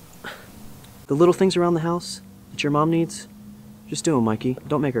 And the little things around the house that your mom needs, just do them, Mikey.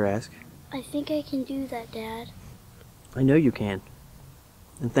 Don't make her ask. I think I can do that, Dad. I know you can.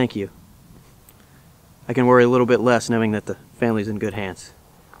 And thank you. I can worry a little bit less knowing that the family's in good hands.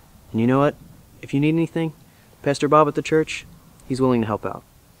 And you know what? If you need anything, Pastor Bob at the church, he's willing to help out.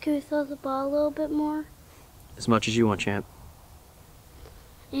 Can we throw the ball a little bit more? As much as you want, champ.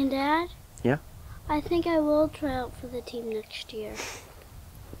 And Dad? Yeah? I think I will try out for the team next year.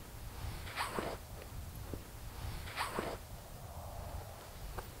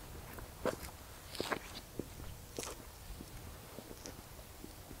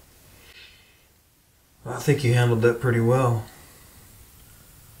 I think you handled that pretty well.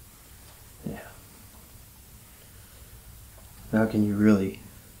 Yeah. How can you really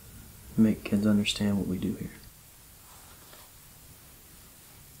make kids understand what we do here?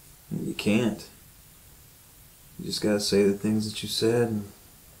 You can't. You just gotta say the things that you said and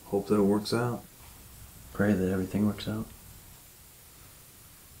hope that it works out. Pray that everything works out.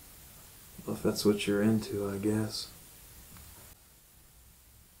 Well, if that's what you're into, I guess.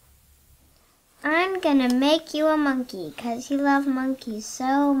 I'm gonna make you a monkey, 'cause you love monkeys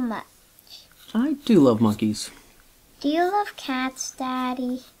so much. I do love monkeys. Do you love cats,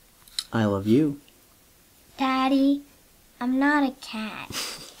 Daddy? I love you. Daddy, I'm not a cat.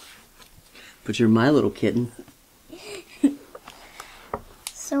 But you're my little kitten.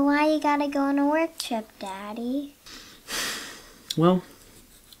 So why you gotta go on a work trip, Daddy? Well,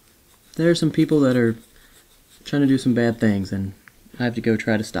 there are some people that are trying to do some bad things, and I have to go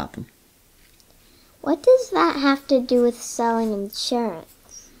try to stop them. What does that have to do with selling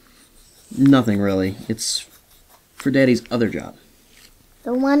insurance? Nothing really. It's for Daddy's other job.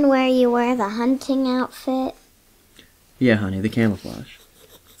 The one where you wear the hunting outfit? Yeah, honey, the camouflage.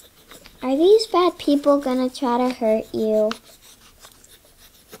 Are these bad people gonna try to hurt you?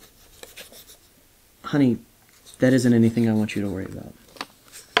 Honey, that isn't anything I want you to worry about.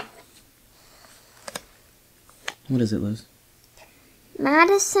 What is it, Liz?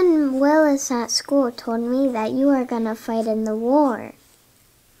 Madison Willis at school told me that you are gonna fight in the war.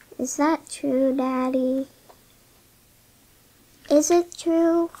 Is that true, Daddy? Is it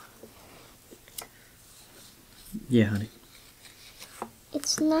true? Yeah, honey.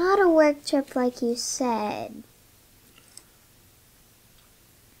 It's not a work trip like you said.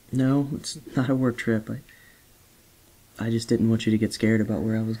 No, it's not a work trip. I just didn't want you to get scared about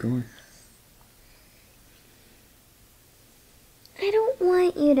where I was going. I don't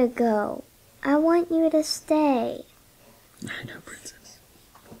want you to go. I want you to stay. I know, Princess.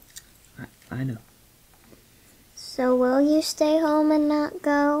 I know. So will you stay home and not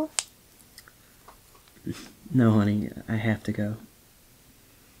go? No, honey, I have to go.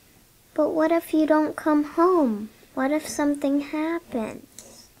 But what if you don't come home? What if something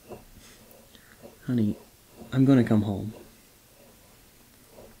happens? Honey, I'm gonna come home.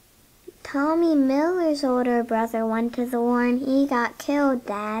 Tommy Miller's older brother went to the war and he got killed,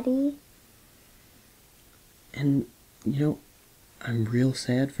 Daddy. And, you know, I'm real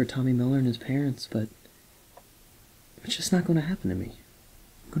sad for Tommy Miller and his parents, but it's just not gonna happen to me.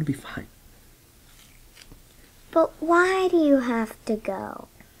 I'm gonna be fine. But why do you have to go?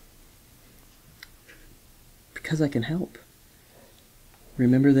 Because I can help.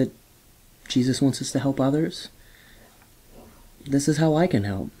 remember that Jesus wants us to help others. This is how I can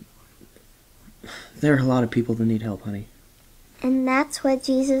help. There are a lot of people that need help, honey. And that's what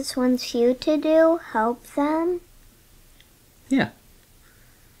Jesus wants you to do? Help them? Yeah.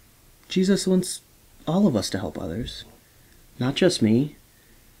 Jesus wants all of us to help others. Not just me.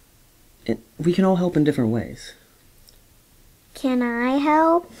 We can all help in different ways. Can I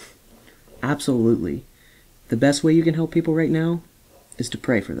help? Absolutely. The best way you can help people right now is to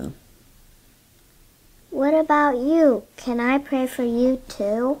pray for them. What about you? Can I pray for you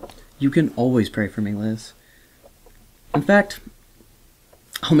too? You can always pray for me, Liz. In fact,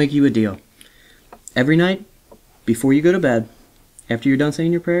 I'll make you a deal. Every night, before you go to bed, after you're done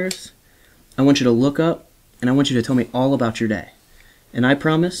saying your prayers, I want you to look up and I want you to tell me all about your day. And I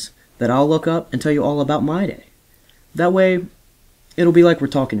promise that I'll look up and tell you all about my day. That way, it'll be like we're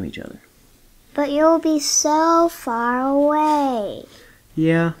talking to each other. But you'll be so far away.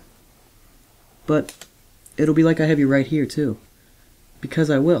 Yeah, but it'll be like I have you right here, too. Because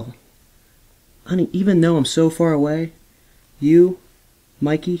I will. Honey, even though I'm so far away, you,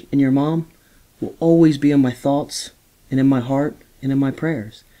 Mikey, and your mom will always be in my thoughts and in my heart and in my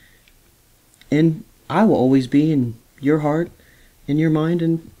prayers. And I will always be in your heart, in your mind,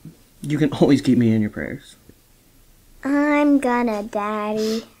 and you can always keep me in your prayers. I'm gonna,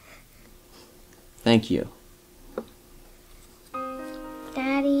 Daddy. Thank you.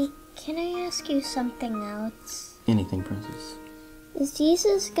 Daddy, can I ask you something else? Anything, Princess. Is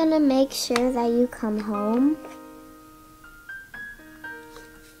Jesus gonna make sure that you come home?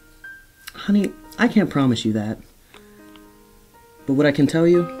 Honey, I can't promise you that. But what I can tell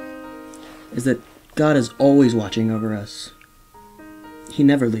you is that God is always watching over us. He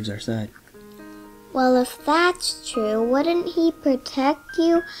never leaves our side. Well, if that's true, wouldn't he protect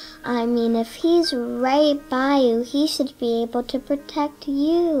you? I mean, if he's right by you, he should be able to protect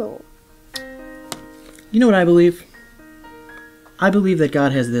you. You know what I believe? I believe that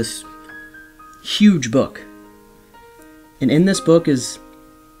God has this huge book. And in this book is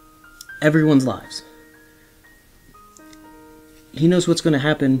everyone's lives. He knows what's going to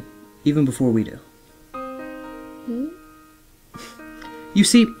happen even before we do. You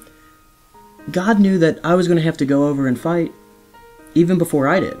see, God knew that I was going to have to go over and fight even before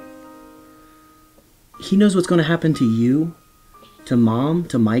I did. He knows what's going to happen to you, to Mom,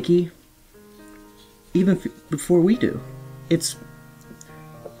 to Mikey, even before we do. It's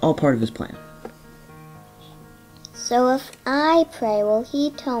all part of his plan. So if I pray, will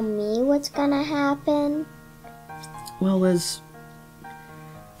he tell me what's gonna happen? Well, Liz,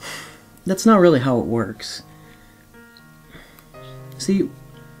 that's not really how it works. See,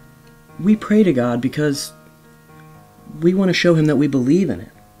 we pray to God because we want to show him that we believe in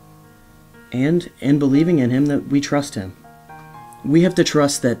it. And in believing in him, that we trust him. We have to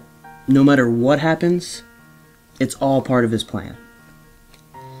trust that no matter what happens, it's all part of his plan.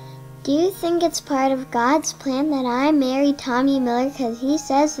 Do you think it's part of God's plan that I marry Tommy Miller because he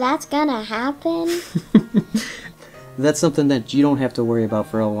says that's gonna happen? That's something that you don't have to worry about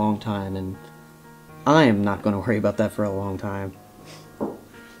for a long time, and I am not going to worry about that for a long time. So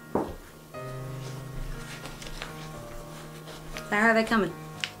how are they coming?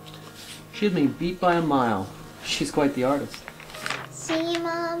 She has me beat by a mile. She's quite the artist. See,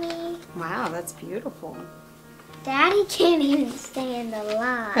 Mommy? Wow, that's beautiful. Daddy can't even stand the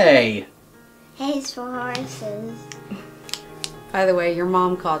line. Hey! Hay's for horses. By the way, your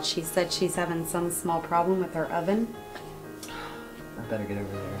mom called. She said she's having some small problem with her oven. I better get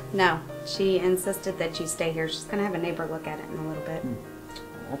over there. No, she insisted that you stay here. She's going to have a neighbor look at it in a little bit.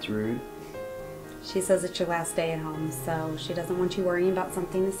 That's rude. She says it's your last day at home, so she doesn't want you worrying about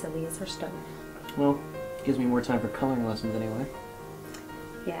something as silly as her stove. Well, it gives me more time for coloring lessons anyway.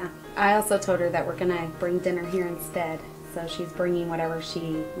 Yeah. I also told her that we're going to bring dinner here instead, so she's bringing whatever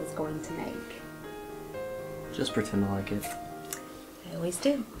she was going to make. Just pretend to like it. I always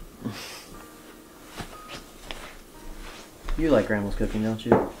do. You like Grandma's cooking, don't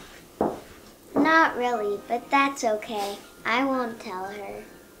you? Not really, but that's okay. I won't tell her.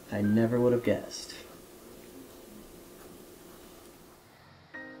 I never would have guessed.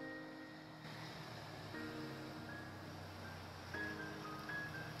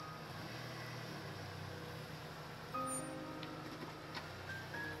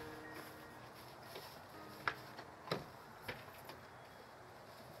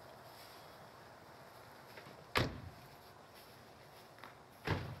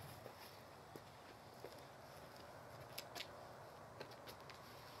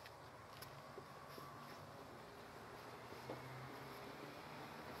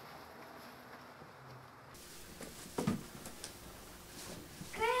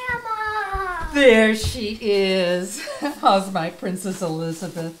 There she is. How's my Princess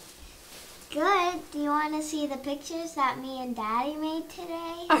Elizabeth? Good. Do you want to see the pictures that me and Daddy made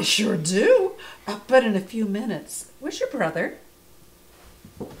today? I sure do. But in a few minutes. Where's your brother?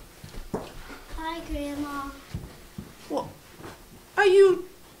 Hi, Grandma. Well, are you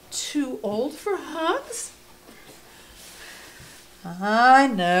too old for hugs? I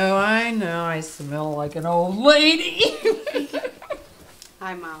know. I smell like an old lady.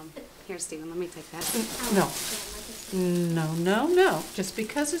 Hi, Mom. Here, Stephen, let me take that. No. Just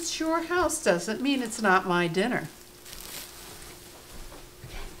because it's your house doesn't mean it's not my dinner.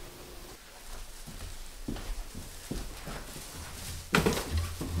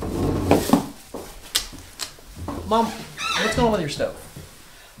 Mom, what's going on with your stove?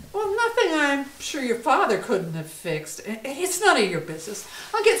 Well, nothing I'm sure your father couldn't have fixed. It's none of your business.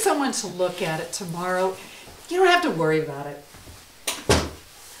 I'll get someone to look at it tomorrow. You don't have to worry about it.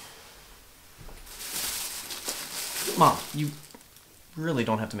 Mom, you really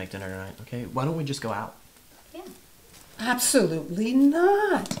don't have to make dinner tonight, okay? Why don't we just go out? Absolutely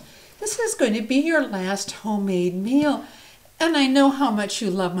not. This is going to be your last homemade meal. And I know how much you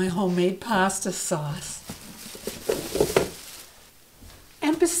love my homemade pasta sauce.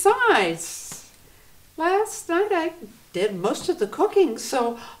 And besides, last night I did most of the cooking,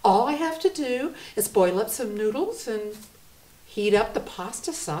 so all I have to do is boil up some noodles and heat up the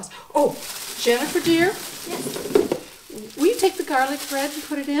pasta sauce. Oh, Jennifer dear? Yes. Will you take the garlic bread and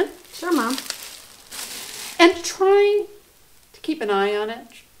put it in? Sure, Mom. And try to keep an eye on it.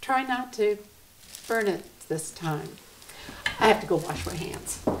 Try not to burn it this time. I have to go wash my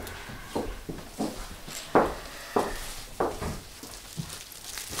hands.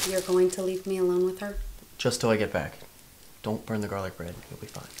 You're going to leave me alone with her? Just till I get back. Don't burn the garlic bread. You'll be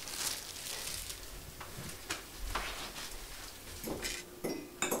fine.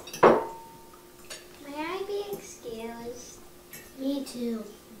 May I be excused? Me too.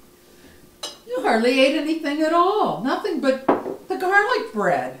 You hardly ate anything at all. Nothing but the garlic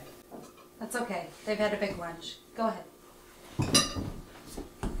bread. That's okay. They've had a big lunch. Go ahead.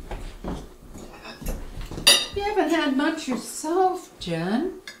 You haven't had much yourself,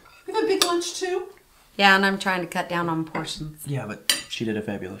 Jen. You have a big lunch too? Yeah, and I'm trying to cut down on portions. Yeah, but she did a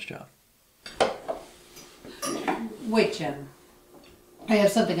fabulous job. Wait, Jen. I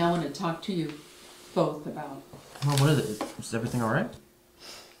have something I want to talk to you both about. Mom, what is it? Is everything all right?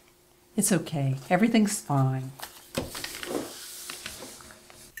 It's okay. Everything's fine.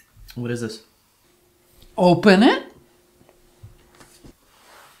 What is this? Open it.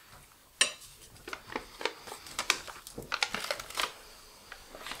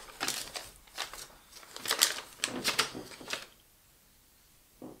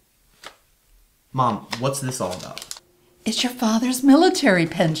 Mom, what's this all about? It's your father's military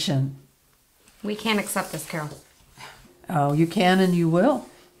pension. We can't accept this, Carol. Oh, you can and you will.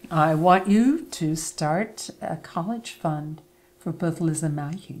 I want you to start a college fund for both Liz and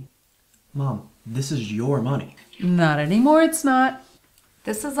Maggie. Mom, this is your money. Not anymore, it's not.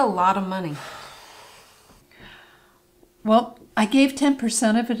 This is a lot of money. Well, I gave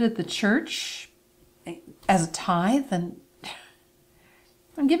 10% of it at the church as a tithe, and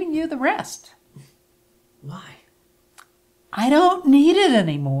I'm giving you the rest. Why? I don't need it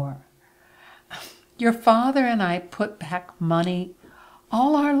anymore. Your father and I put back money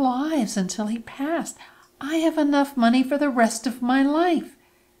all our lives until he passed. I have enough money for the rest of my life.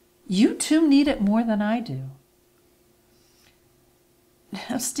 You two need it more than I do.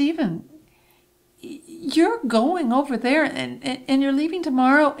 Now, Stephen, you're going over there and you're leaving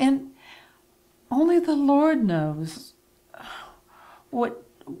tomorrow, and only the Lord knows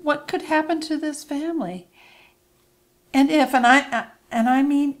what could happen to this family. And if, and I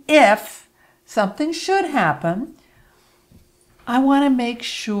mean if, something should happen, I want to make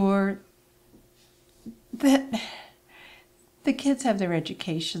sure that the kids have their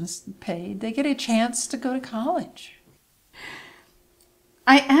educations paid. They get a chance to go to college.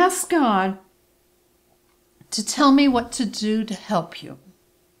 I asked God to tell me what to do to help you.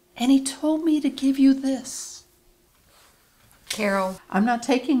 And he told me to give you this. Carol. I'm not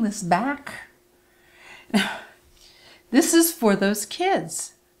taking this back. This is for those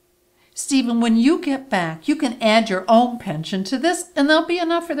kids. Stephen, when you get back, you can add your own pension to this, and there'll be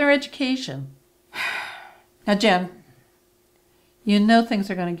enough for their education. Now, Jen, you know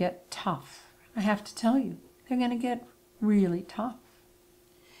things are going to get tough. I have to tell you, they're going to get really tough.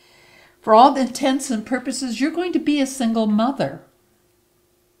 For all intents and purposes, you're going to be a single mother.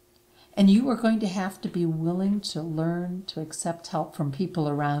 And you are going to have to be willing to learn to accept help from people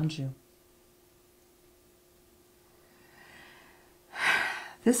around you.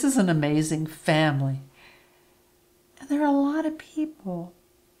 This is an amazing family. And there are a lot of people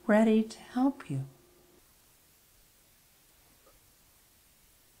ready to help you.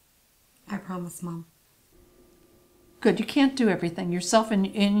 I promise, Mom. Good, you can't do everything yourself, and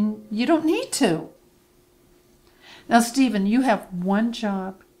you don't need to. Now, Stephen, you have one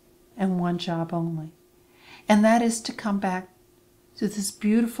job and one job only, and that is to come back to this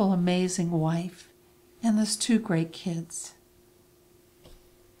beautiful, amazing wife and those two great kids.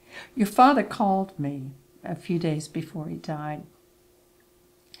 Your father called me a few days before he died.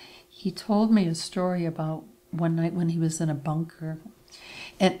 He told me a story about one night when he was in a bunker,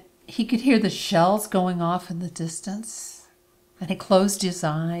 and he could hear the shells going off in the distance, and he closed his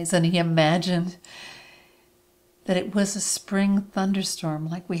eyes and he imagined that it was a spring thunderstorm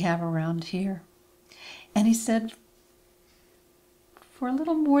like we have around here. And he said for a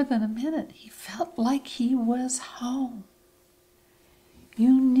little more than a minute, he felt like he was home.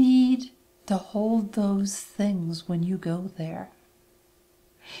 You need to hold those things when you go there.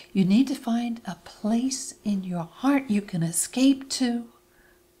 You need to find a place in your heart you can escape to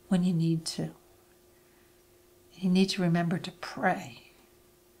when you need to. You need to remember to pray,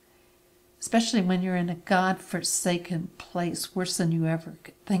 especially when you're in a God-forsaken place worse than you ever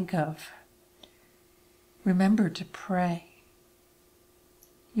could think of. Remember to pray.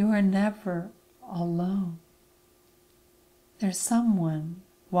 You are never alone. There's someone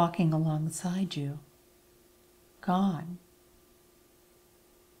walking alongside you. God.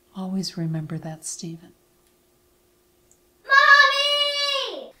 Always remember that, Stephen.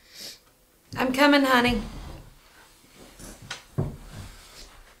 Mommy! I'm coming, honey.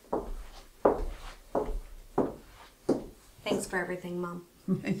 Thanks for everything, Mom.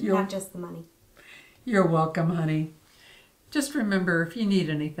 Not just the money. You're welcome, honey. Just remember, if you need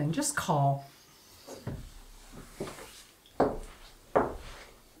anything, just call.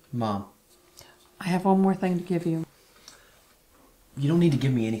 Mom. I have one more thing to give you. You don't need to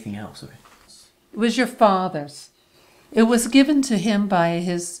give me anything else, okay? It was your father's. It was given to him by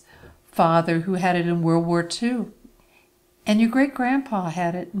his father, who had it in World War II. And your great-grandpa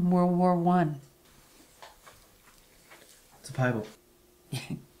had it in World War I. It's a Bible.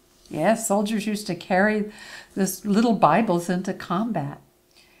 Yes, soldiers used to carry this little Bibles into combat.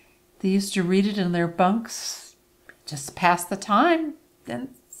 They used to read it in their bunks, just pass the time,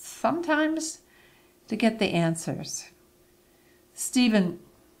 and sometimes to get the answers. Stephen,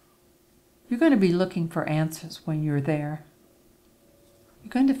 you're going to be looking for answers when you're there. You're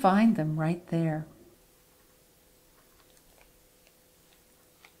going to find them right there.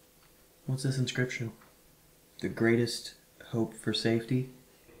 What's this inscription? The greatest hope for safety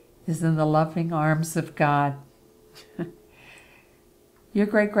is in the loving arms of God. Your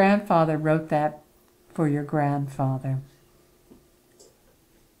great-grandfather wrote that for your grandfather.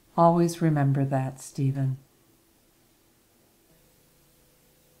 Always remember that, Stephen.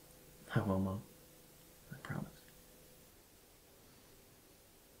 I will, Mom. I promise.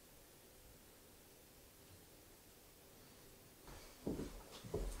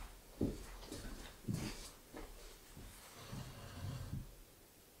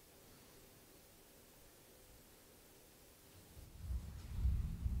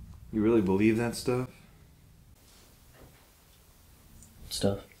 You really believe that stuff?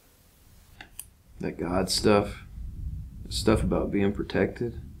 Stuff? That God stuff? The stuff about being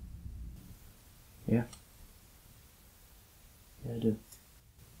protected? Yeah. Yeah, I do.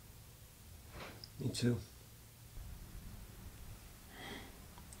 Me too.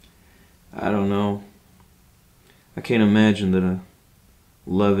 I don't know. I can't imagine that a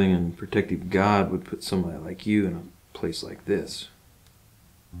loving and protective God would put somebody like you in a place like this.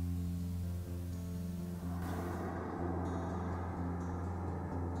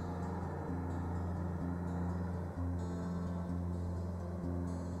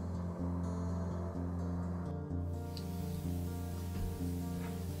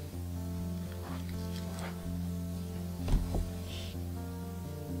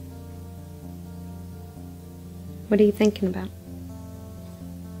 What are you thinking about?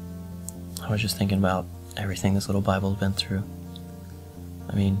 I was just thinking about everything this little Bible's been through.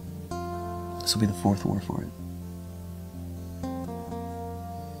 I mean, this will be the 4th war for it.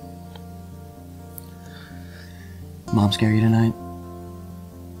 Mom scare you tonight?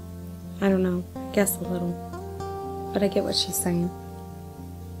 I don't know. I guess a little. But I get what she's saying.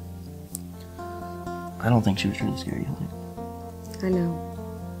 I don't think she was trying to scare you. I know.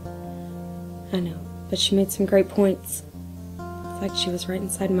 I know. But she made some great points. It's like she was right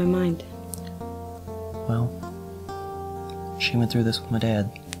inside my mind. Well, she went through this with my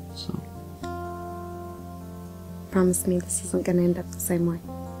dad, so... Promise me this isn't going to end up the same way.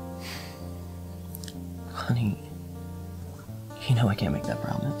 Honey, you know I can't make that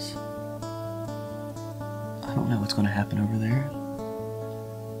promise. I don't know what's going to happen over there.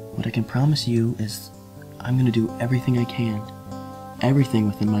 What I can promise you is I'm going to do everything I can, everything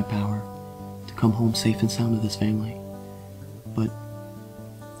within my power, to come home safe and sound to this family. But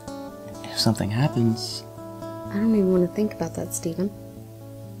if something happens... I don't even want to think about that, Stephen.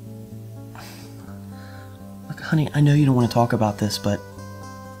 Look, honey, I know you don't want to talk about this, but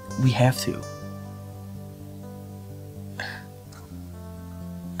we have to.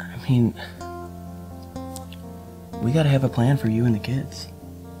 I mean, we gotta have a plan for you and the kids.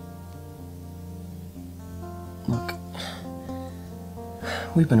 Look,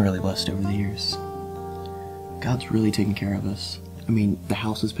 we've been really blessed over the years. God's really taken care of us. I mean, the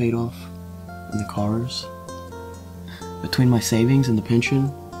house is paid off, and the cars. Between my savings and the pension,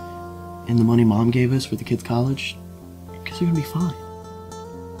 and the money Mom gave us for the kids' college, I guess we're gonna be fine.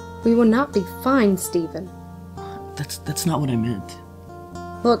 We will not be fine, Stephen. That's not what I meant.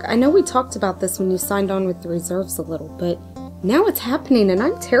 Look, I know we talked about this when you signed on with the reserves a little, but now it's happening and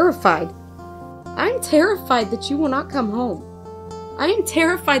I'm terrified. I'm terrified that you will not come home. I am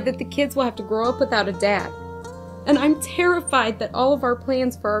terrified that the kids will have to grow up without a dad. And I'm terrified that all of our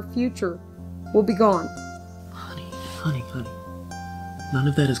plans for our future will be gone. Honey, none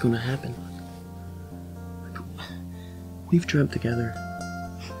of that is going to happen. We've dreamt together.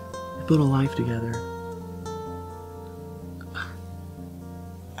 We built a life together.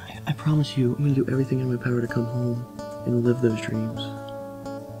 I promise you, I'm going to do everything in my power to come home and live those dreams.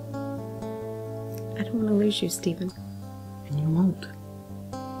 I don't want to lose you, Stephen. And you won't.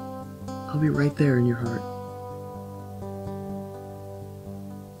 I'll be right there in your heart.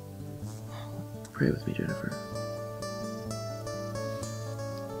 Pray with me, Jennifer.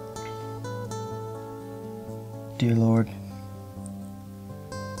 Dear Lord,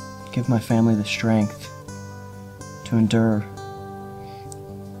 give my family the strength to endure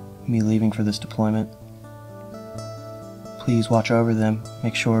me leaving for this deployment. Please watch over them,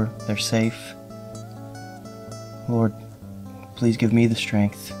 make sure they're safe. Lord, please give me the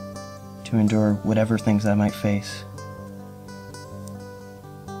strength to endure whatever things I might face.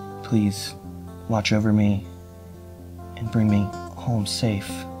 Please watch over me and bring me home safe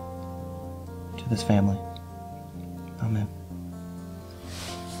to this family. Amen.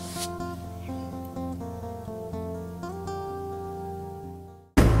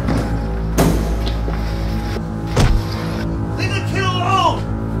 Leave the kid alone!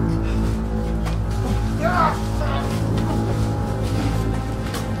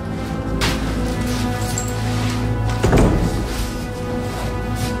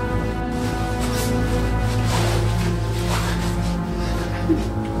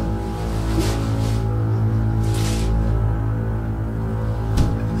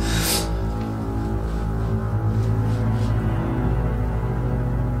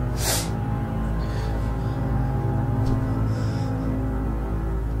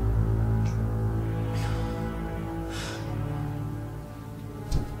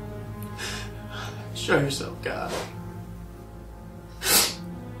 Show yourself, God.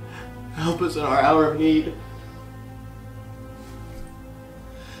 Help us in our hour of need.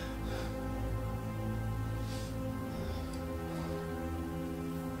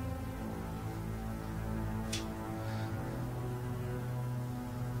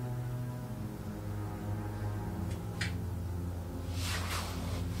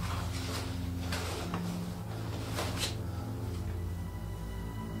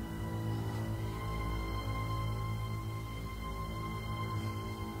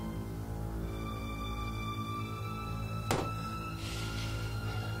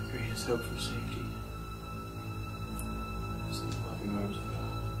 Greatest hope for safety is in the loving arms of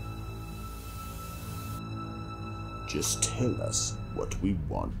God. Just tell us what we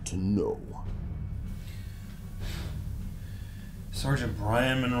want to know. Sergeant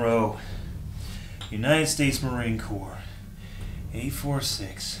Brian Monroe, United States Marine Corps,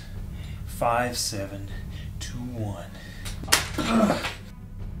 846-5721.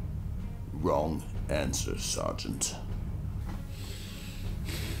 Wrong answer, Sergeant.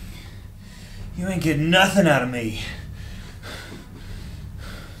 You ain't getting nothing out of me.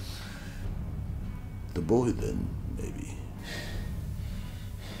 The boy, then, maybe.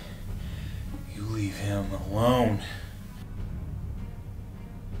 You leave him alone.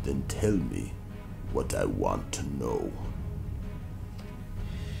 Then tell me what I want to know.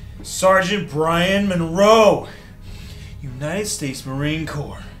 Sergeant Brian Monroe, United States Marine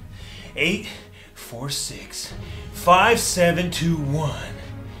Corps, 846-5721.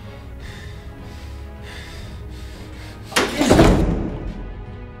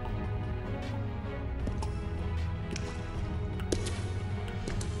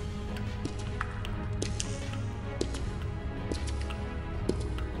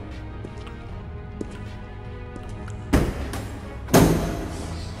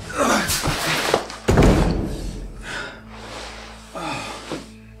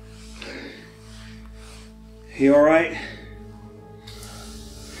 You alright?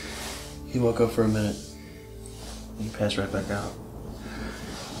 He woke up for a minute. He passed right back out.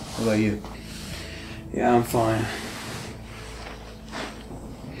 What about you? Yeah, I'm fine.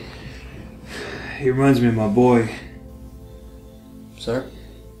 He reminds me of my boy. Sir?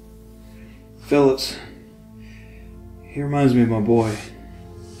 Phillips. He reminds me of my boy.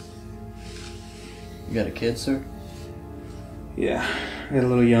 You got a kid, sir? Yeah, I got a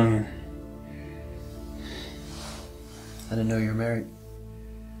little young'un. I didn't know you were married.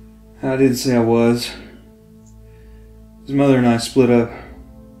 I didn't say I was. His mother and I split up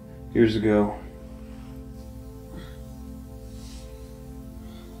years ago.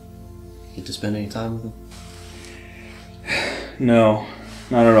 Get to spend any time with him? No,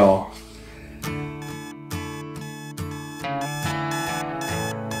 not at all.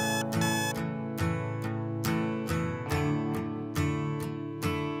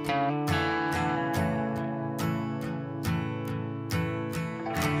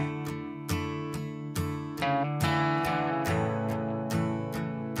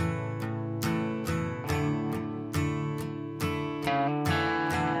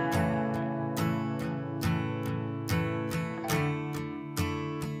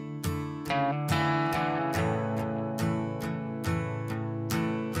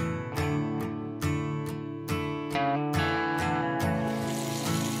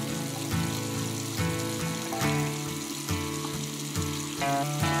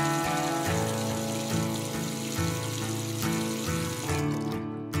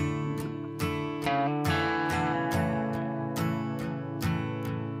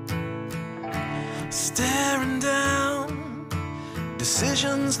 Staring down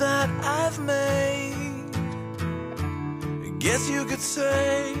decisions that I've made. I guess you could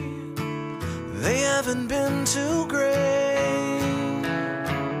say they haven't been too great.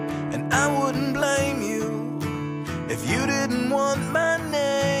 And I wouldn't blame you if you didn't want my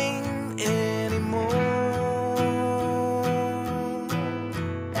name anymore.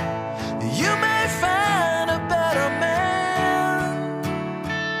 You may find a better man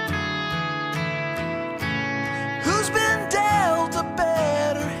who's been dealt a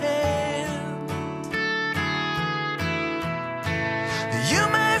better hand. You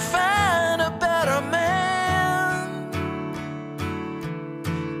may find a better man,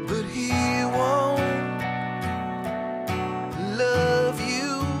 but he won't love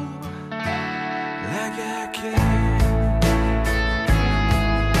you like I can.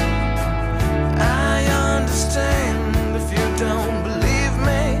 I understand if you don't believe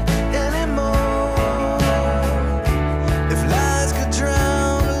me anymore. If lies could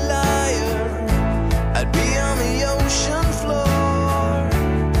drown a liar, I'd be on the ocean floor.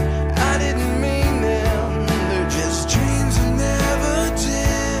 I didn't mean them, they're just dreams that never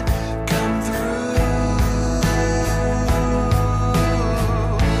did come through.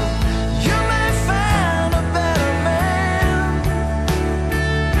 You may find a better man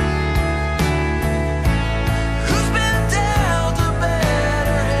who's been dealt a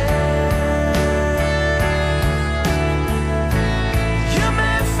better hand. You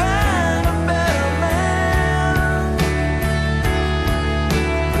may find a better man,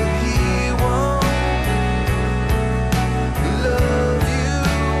 but he won't love you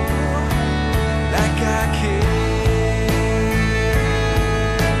like I can.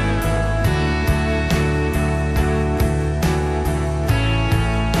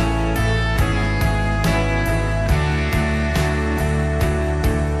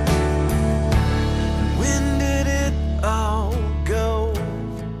 When did it all go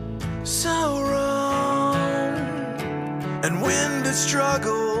so wrong? And when did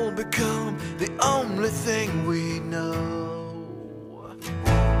struggle become the only thing we know?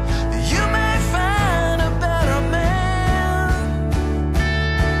 You may find a better man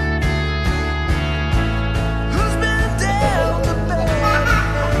who's been dealt a better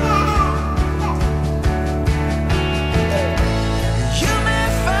hand. You may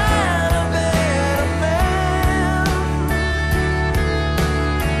find a better man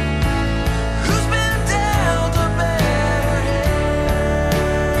who's been dealt a better hand.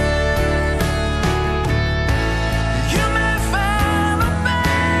 You may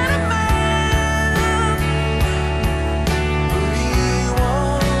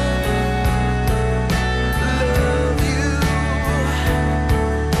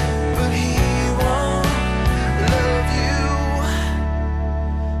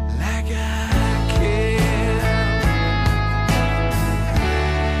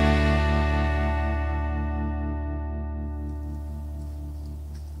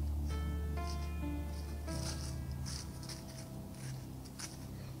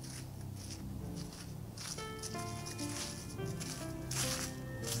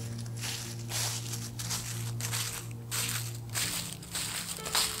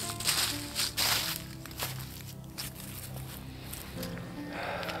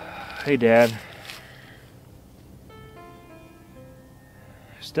Hey, Dad.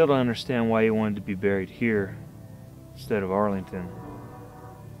 I still don't understand why you wanted to be buried here instead of Arlington.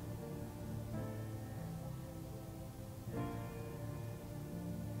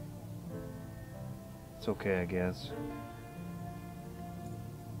 It's okay, I guess.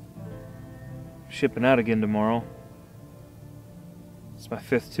 Shipping out again tomorrow. It's my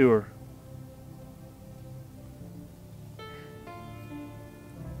 5th tour.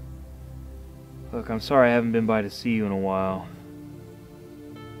 Look, I'm sorry I haven't been by to see you in a while.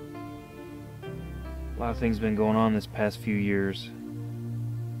 A lot of things have been going on this past few years.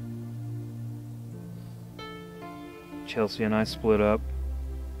 Chelsea and I split up.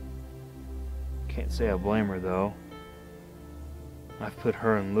 Can't say I blame her though. I've put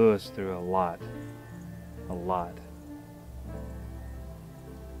her and Lewis through a lot. A lot.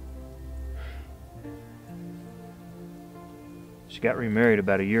 She got remarried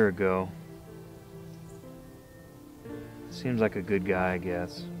about a year ago. Seems like a good guy, I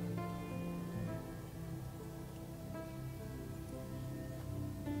guess.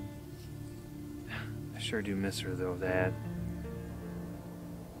 I sure do miss her though, Dad.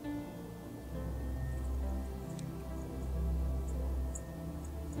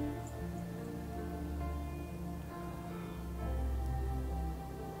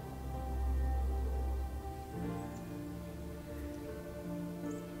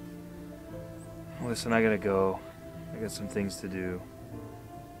 Listen, I gotta go. I got some things to do.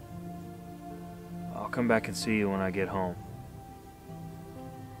 I'll come back and see you when I get home.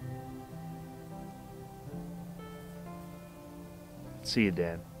 See you,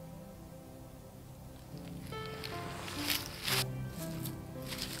 Dad.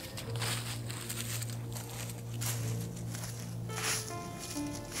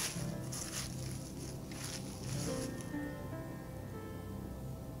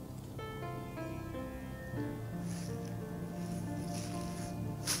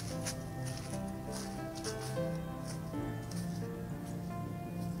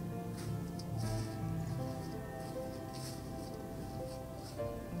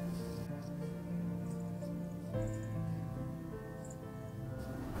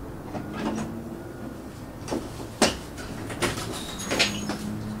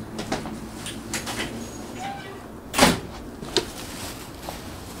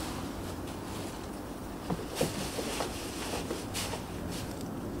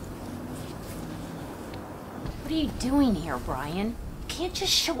 What are you doing here, Brian? You can't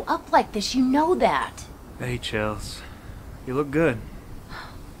just show up like this, you know that. Hey, Chels. You look good.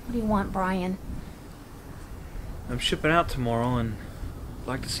 What do you want, Brian? I'm shipping out tomorrow and I'd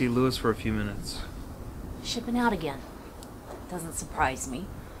like to see Lewis for a few minutes. Shipping out again. Doesn't surprise me.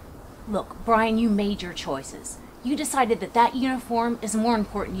 Look, Brian, you made your choices. You decided that that uniform is more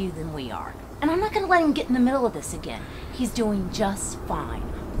important to you than we are. And I'm not going to let him get in the middle of this again. He's doing just fine.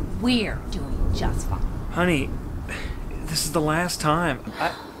 We're doing just fine. Honey, this is the last time.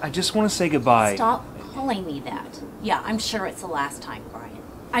 I just want to say goodbye. Stop calling me that. Yeah, I'm sure it's the last time, Brian.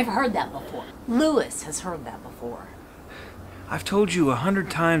 I've heard that before. Lewis has heard that before. I've told you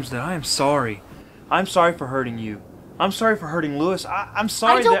 100 times that I am sorry. I'm sorry for hurting you. I'm sorry for hurting Lewis. I'm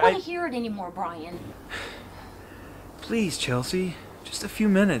sorry I don't that want to hear it anymore, Brian. Please, Chelsea. Just a few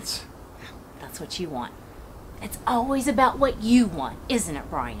minutes. That's what you want. It's always about what you want, isn't it,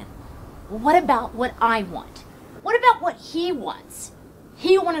 Brian? Well, what about what I want? What about what he wants?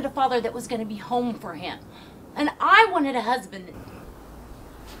 He wanted a father that was going to be home for him. And I wanted a husband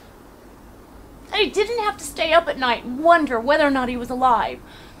that he didn't have to stay up at night and wonder whether or not he was alive.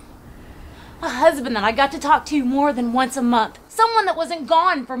 A husband that I got to talk to more than once a month. Someone that wasn't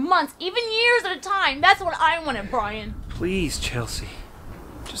gone for months, even years at a time. That's what I wanted, Brian. Please, Chelsea.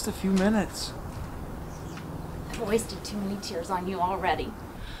 Just a few minutes. I've wasted too many tears on you already.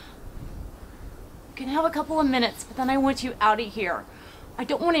 You can have a couple of minutes, but then I want you out of here. I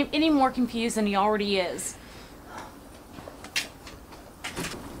don't want him any more confused than he already is.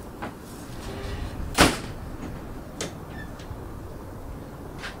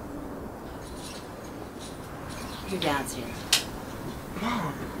 Your dad's here.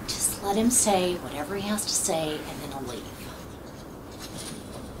 Mom, just let him say whatever he has to say, and then he'll leave.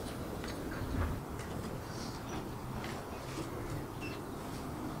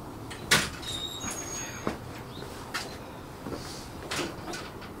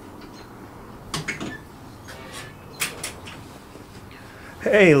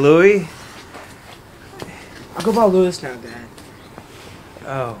 Hey, Louie. I'll go buy Lewis now, Dad.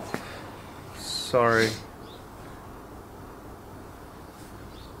 Oh, sorry.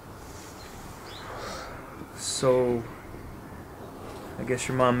 So, I guess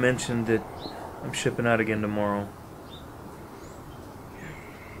your mom mentioned that I'm shipping out again tomorrow.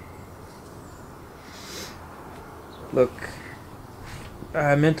 Look,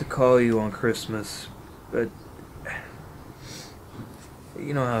 I meant to call you on Christmas, but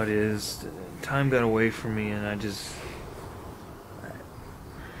you know how it is. Time got away from me and I just...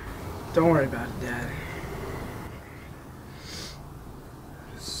 Don't worry about it, Dad.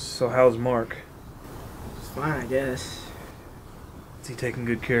 So how's Mark? It's fine, I guess. Is he taking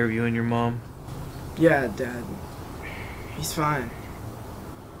good care of you and your mom? Yeah, Dad. He's fine.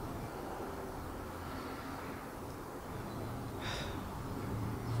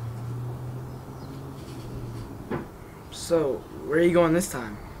 So, where are you going this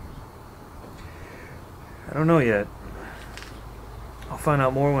time? I don't know yet. I'll find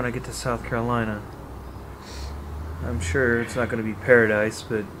out more when I get to South Carolina. I'm sure it's not going to be paradise,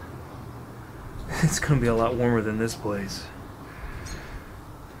 but it's going to be a lot warmer than this place.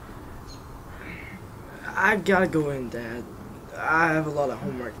 I gotta go in, Dad. I have a lot of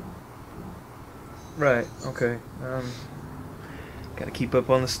homework. Right, okay. Gotta keep up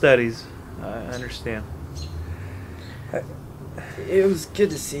on the studies. I understand. It was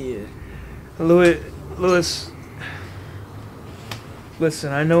good to see you. Louis,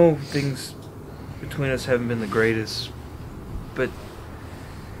 listen, I know things between us haven't been the greatest, but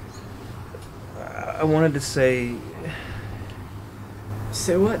I wanted to say...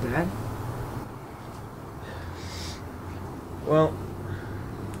 Say what, Dad? Well,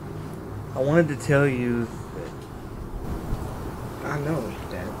 I wanted to tell you that... I know,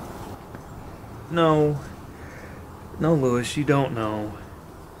 Dad. No, Louis, you don't know.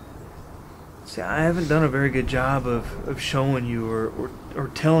 See, I haven't done a very good job of showing you or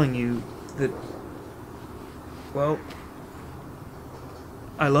telling you that, well,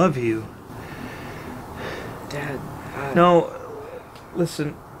 I love you. Dad, No,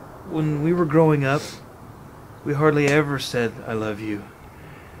 listen, when we were growing up, we hardly ever said I love you.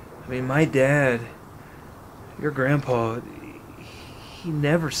 I mean, my dad, your grandpa, he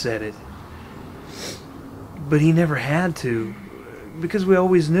never said it. But he never had to, because we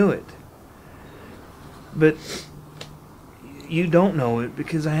always knew it. But you don't know it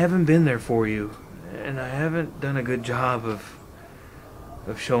because I haven't been there for you, and I haven't done a good job of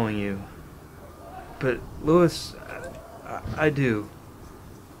showing you. But Louis, I do.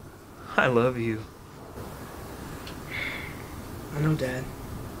 I love you. I know, Dad.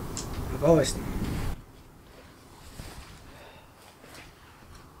 I've always known.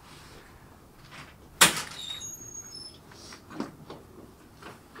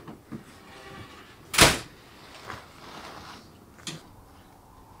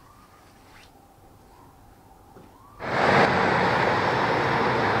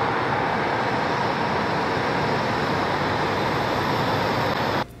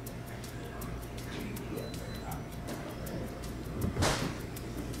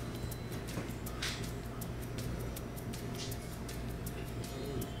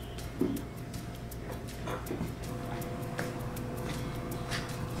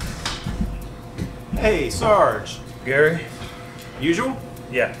 Hey, Sarge. Gary? Usual?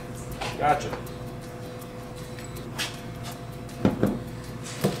 Yeah. Gotcha.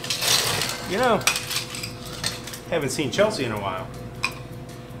 You know, haven't seen Chelsea in a while.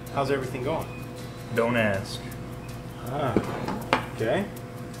 How's everything going? Don't ask. Ah, okay.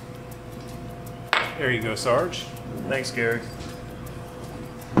 There you go, Sarge. Thanks, Gary.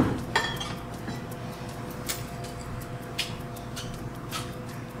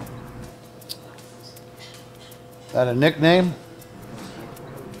 That a nickname?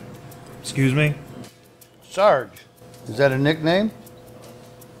 Excuse me? Sarge. Is that a nickname?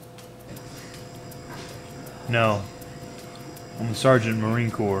 No. I'm a Sergeant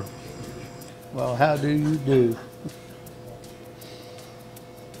Marine Corps. Well, how do you do?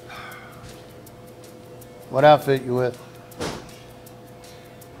 What outfit you with?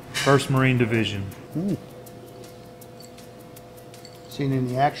 1st Marine Division. Seen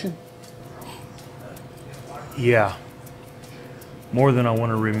any action? Yeah. More than I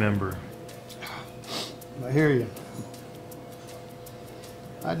want to remember. I hear you.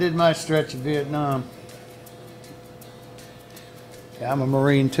 I did my stretch of Vietnam. Yeah, I'm a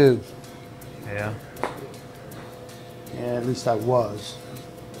Marine too. Yeah? Yeah, at least I was.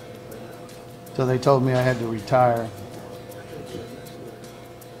 Till they told me I had to retire.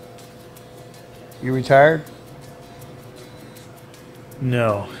 You retired?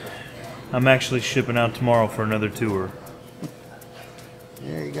 No. I'm actually shipping out tomorrow for another tour.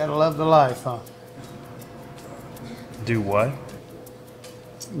 Yeah, you gotta love the life, huh? Do what?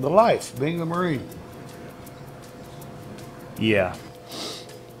 The life, being a Marine. Yeah.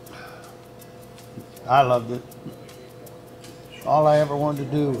 I loved it. All I ever wanted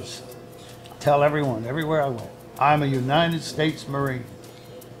to do was tell everyone, everywhere I went, I'm a United States Marine.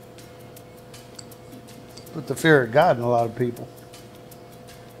 Put the fear of God in a lot of people.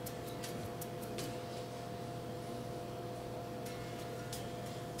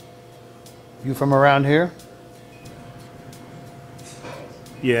 You from around here?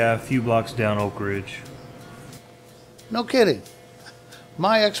 Yeah, a few blocks down Oak Ridge. No kidding.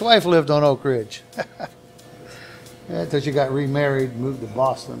 My ex-wife lived on Oak Ridge. Yeah, until she got remarried and moved to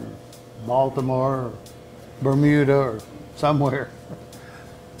Boston or Baltimore or Bermuda or somewhere.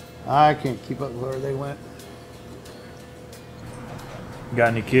 I can't keep up with where they went. Got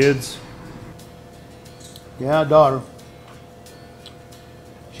any kids? Yeah, a daughter.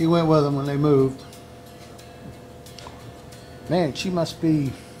 She went with them when they moved. Man, she must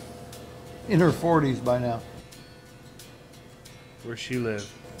be in her 40s by now. Where's she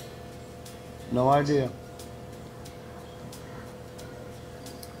live? No idea.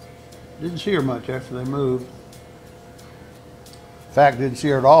 Didn't see her much after they moved. In fact, didn't see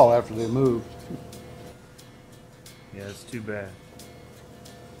her at all after they moved. Yeah, it's too bad.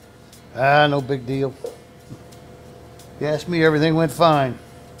 Ah, no big deal. If you ask me, everything went fine.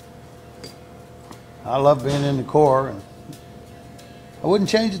 I love being in the Corps, and I wouldn't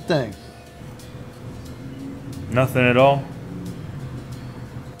change a thing. Nothing at all?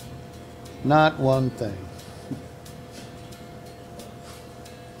 Not one thing.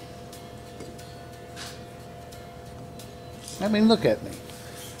 I mean, look at me.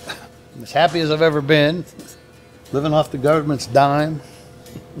 I'm as happy as I've ever been, living off the government's dime.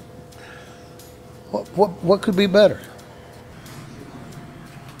 What could be better?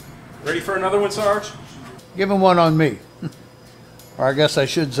 Ready for another one, Sarge? Give him one on me. Or I guess I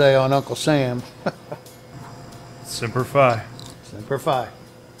should say on Uncle Sam. Semper Fi. Semper Fi.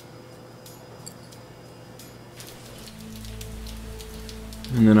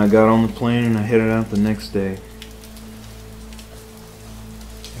 And then I got on the plane and I headed out the next day.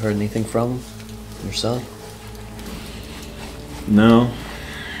 Heard anything from him? Your son? No.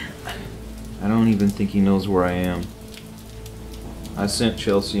 I don't even think he knows where I am. I sent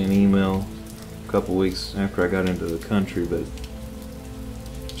Chelsea an email a couple weeks after I got into the country, but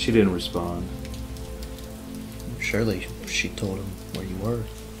she didn't respond. Surely she told him where you were.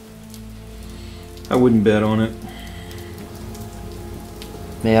 I wouldn't bet on it.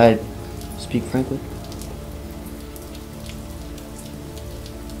 May I speak frankly?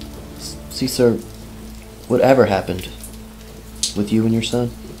 See, sir, whatever happened with you and your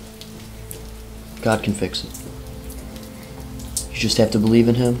son, God can fix it. You just have to believe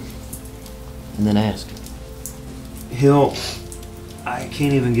in Him and then ask. I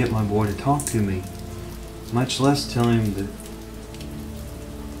can't even get my boy to talk to me, much less tell him that,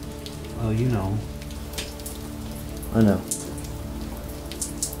 well, you know. I know.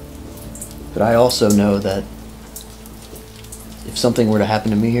 But I also know that if something were to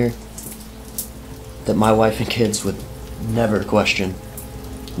happen to me here, that my wife and kids would never question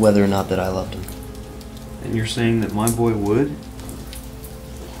whether or not that I loved him. And you're saying that my boy would?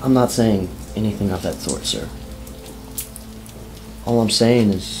 I'm not saying anything of that sort, sir. All I'm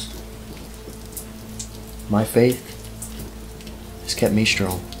saying is my faith has kept me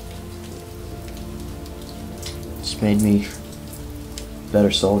strong. It's made me a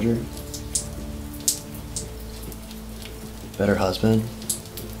better soldier, better husband,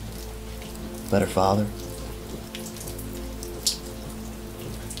 better father.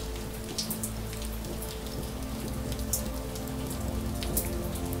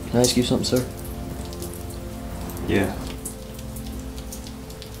 Can I ask you something, sir? Yeah.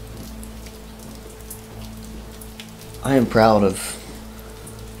 I am proud of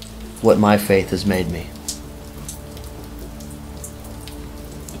what my faith has made me.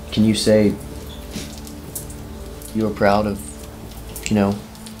 Can you say you are proud of,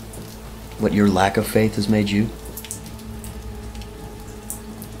 what your lack of faith has made you?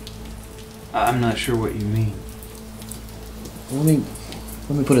 I'm not sure what you mean.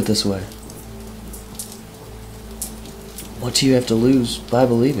 Let me put it this way. What do you have to lose by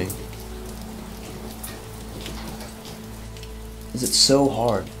believing? Is it so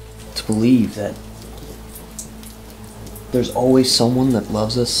hard to believe that there's always someone that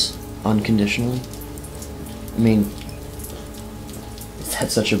loves us unconditionally? I mean, is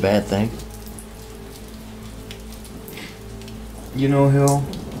that such a bad thing? You know, Hill,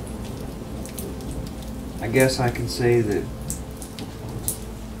 I guess I can say that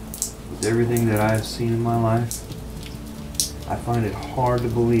with everything that I've seen in my life, I find it hard to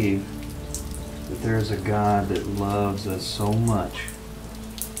believe that there is a God that loves us so much,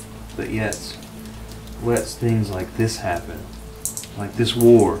 but yet lets things like this happen. Like this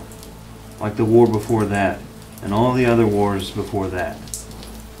war. Like the war before that. And all the other wars before that.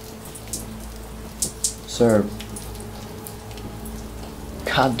 Sir,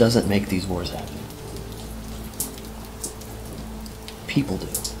 God doesn't make these wars happen. People do.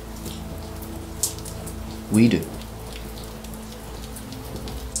 We do.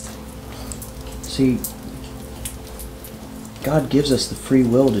 See, God gives us the free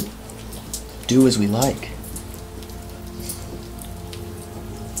will to do as we like.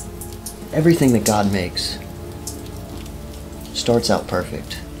 Everything that God makes starts out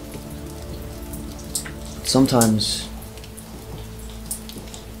perfect. Sometimes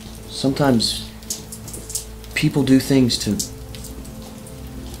people do things to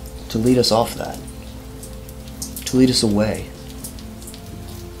lead us off that, to lead us away.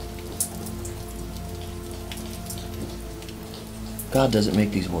 God doesn't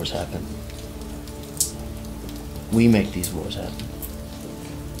make these wars happen. We make these wars happen.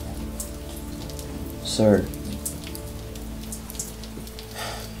 Sir,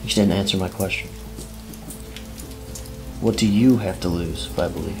 you didn't answer my question. What do you have to lose by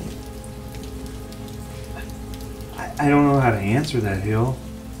believing? I don't know how to answer that, Hill.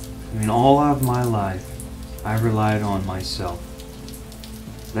 I mean, all of my life, I relied on myself.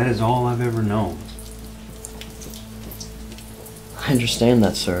 That is all I've ever known. I understand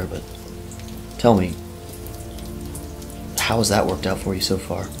that, sir, but tell me, how has that worked out for you so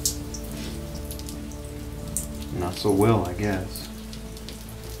far? Not so well, I guess.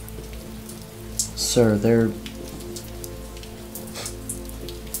 Sir, there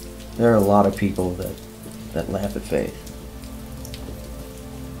are a lot of people that laugh at faith.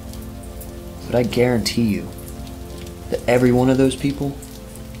 But I guarantee you that every one of those people,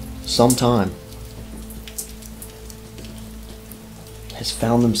 sometime, has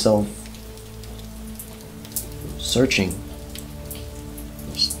found themselves searching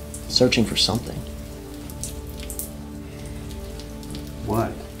for something.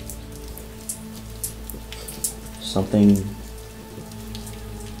 What? Something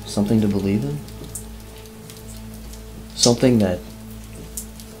to believe in? Something that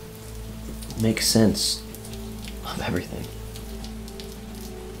makes sense of everything.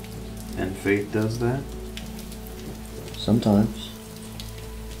 And faith does that? Sometimes.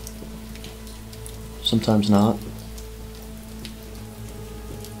 Sometimes not.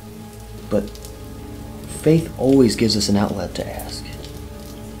 But faith always gives us an outlet to ask.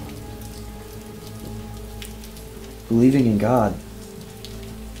 Believing in God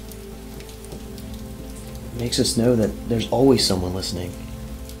makes us know that there's always someone listening.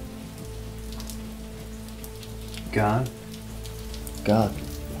 God? God.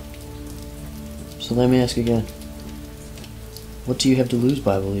 So let me ask again. What do you have to lose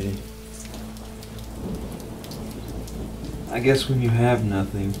by believing? I guess when you have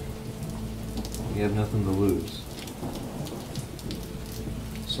nothing, you have nothing to lose.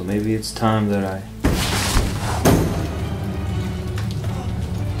 So maybe it's time that I...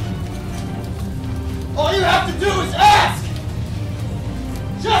 All you have to do is ask!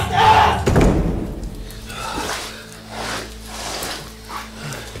 Just ask!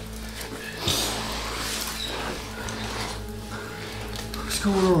 What's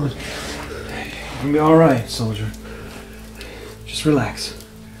going on? You're gonna be alright, soldier. Just relax.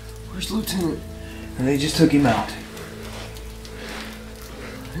 Where's the lieutenant? And they just took him out.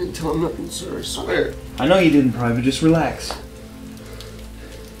 I didn't tell him nothing, sir, I swear. I know you didn't, Private. Just relax.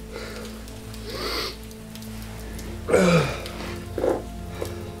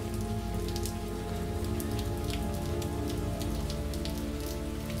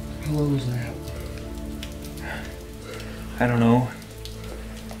 How long was that? I don't know.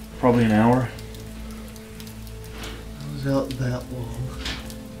 Probably an hour. I was out that long.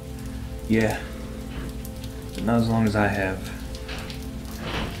 Yeah. But not as long as I have.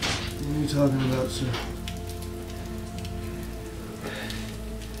 What are you talking about, sir?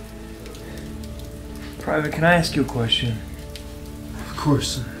 Private, can I ask you a question? Of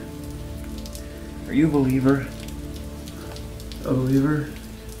course, sir. Are you a believer? A believer,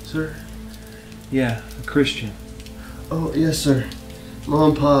 sir? Yeah, a Christian. Oh, yes, sir.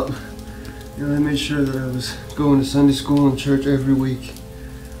 Mom, Pop, they made sure that I was going to Sunday school and church every week.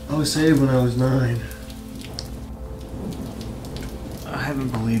 I was saved when I was 9. I haven't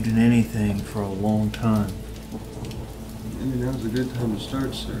believed in anything for a long time. Maybe now's a good time to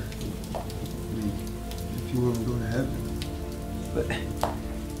start, sir. I mean, if you want to go to heaven. But,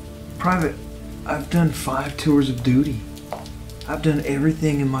 Private, I've done 5 tours of duty. I've done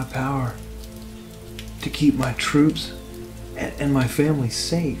everything in my power to keep my troops and my family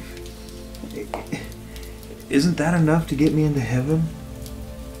safe. Isn't that enough to get me into heaven?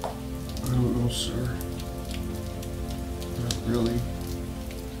 I don't know, sir. Not really.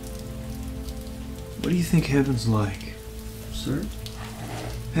 What do you think heaven's like? Sir?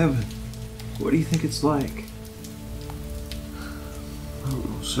 Heaven. What do you think it's like? I don't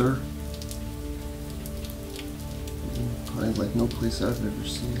know, sir. Probably like no place I've ever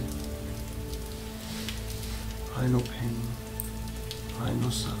seen. Probably no pain. Probably no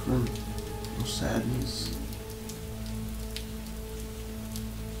suffering. No sadness.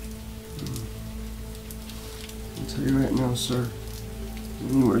 I'll tell you right now, sir.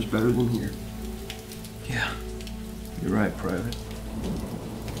 Anywhere's better than here. Yeah. You're right, Private.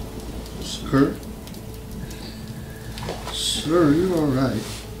 Sir? Sir, you're alright.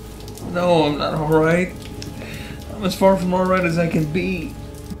 No, I'm not alright. I'm as far from alright as I can be.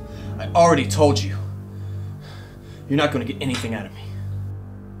 I already told you. You're not going to get anything out of me.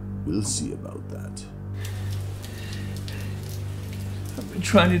 We'll see about that. I've been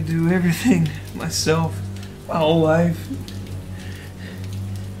trying to do everything myself my whole life.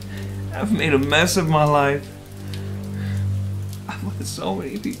 I've made a mess of my life. I've let so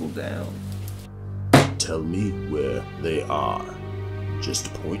many people down. Tell me where they are.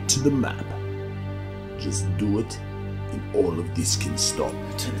 Just point to the map. Just do it, and all of this can stop.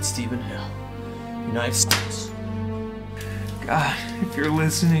 Lieutenant Stephen Hill, United States. God, if you're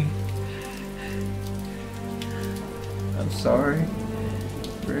listening, I'm sorry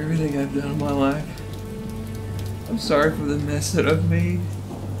for everything I've done in my life. I'm sorry for the mess that I've made.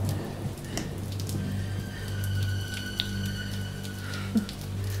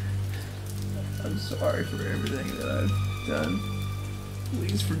 I'm sorry for everything that I've done.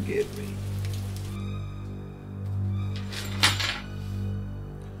 Please forgive me.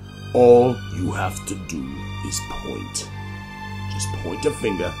 All you have to do is point. Just point a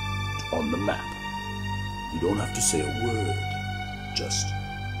finger on the map. You don't have to say a word. Just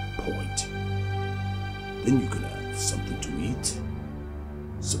point. Then you can have something to eat,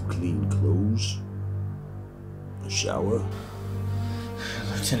 some clean clothes, a shower.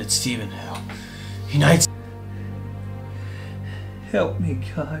 Lieutenant Stephen Hill, United States. Help me,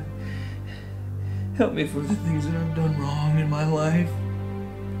 God. Help me for the things that I've done wrong in my life.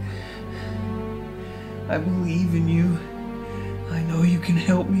 I believe in you. I know you can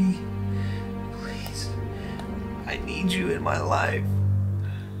help me. Please. I need you in my life.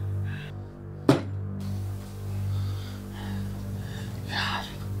 God,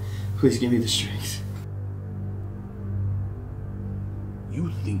 please give me the strength. You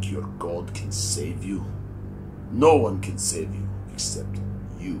think your God can save you? No one can save you except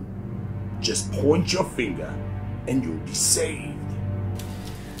you. Just point your finger and you'll be saved.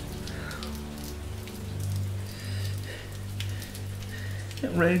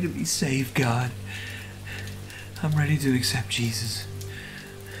 I'm ready to be saved, God. I'm ready to accept Jesus.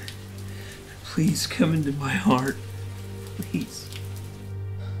 Please come into my heart. Please.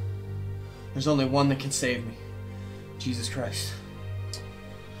 There's only one that can save me. Jesus Christ.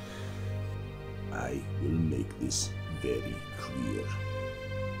 I will make this very clear.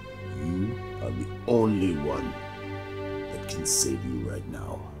 You are the only one that can save you right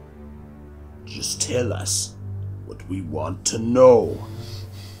now. Just tell us what we want to know.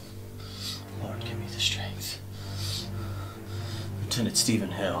 Lord, give me the strength. Lieutenant Stephen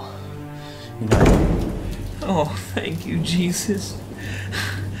Hill, United. Oh, thank you, Jesus.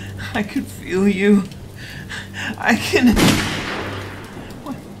 I could feel you. I can...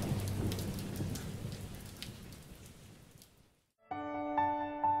 What?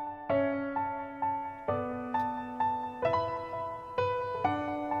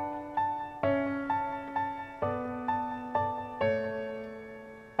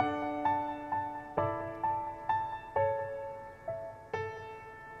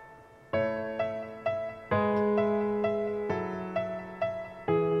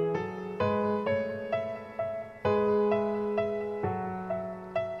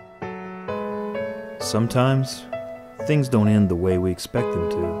 Sometimes, things don't end the way we expect them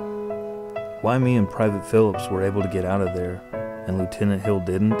to. Why me and Private Phillips were able to get out of there, and Lieutenant Hill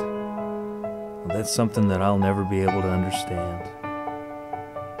didn't? Well, that's something that I'll never be able to understand.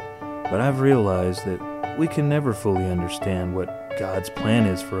 But I've realized that we can never fully understand what God's plan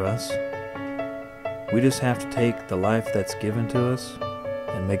is for us. We just have to take the life that's given to us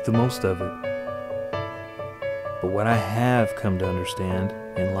and make the most of it. But what I have come to understand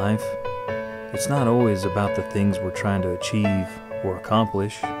in life, it's not always about the things we're trying to achieve or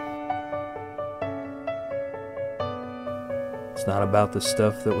accomplish. It's not about the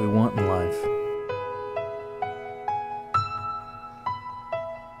stuff that we want in life.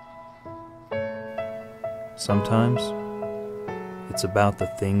 Sometimes it's about the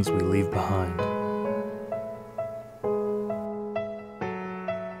things we leave behind.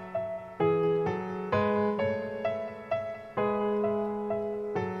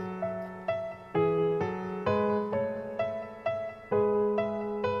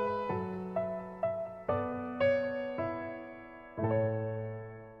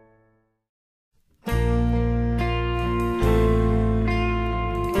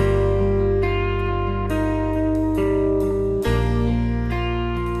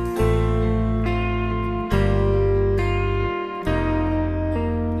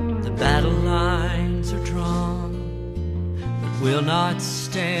 Battle lines are drawn, but we'll not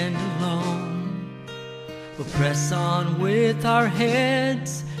stand alone. We'll press on with our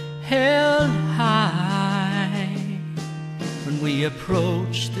heads held high. When we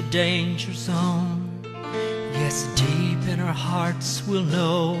approach the danger zone, yes, deep in our hearts we'll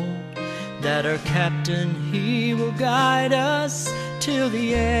know that our captain, he will guide us till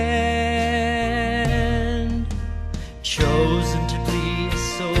the end. Chosen to be a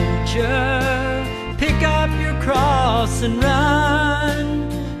soldier, pick up your cross and run.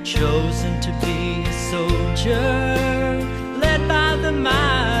 Chosen to be a soldier, led by the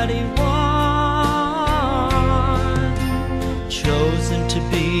mighty one. Chosen to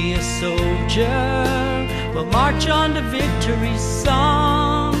be a soldier, we'll march on to victory's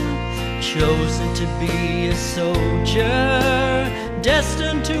song. Chosen to be a soldier,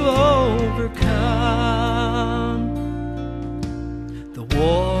 destined to overcome. The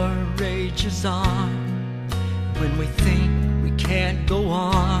war rages on when we think we can't go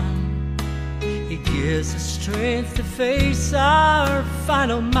on. He gives us strength to face our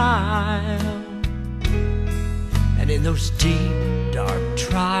final mile. And in those deep, dark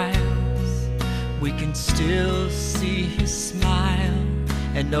trials, we can still see his smile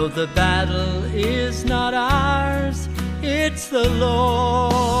and know the battle is not ours, it's the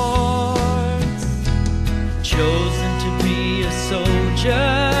Lord's. Chosen to be a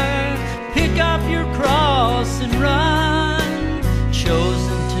soldier, pick up your cross and run.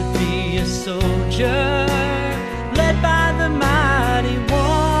 Chosen to be a soldier, led by the mighty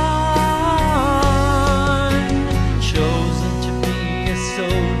one. Chosen to be a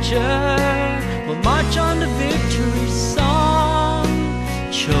soldier, we'll march on to victory's song.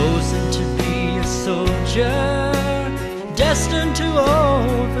 Chosen to be a soldier, destined to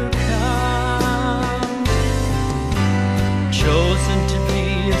overcome. Chosen to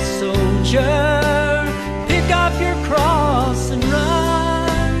be a soldier, pick up your cross and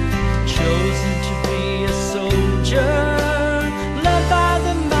run. Chosen to be a soldier, led by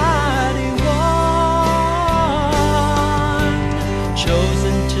the mighty one.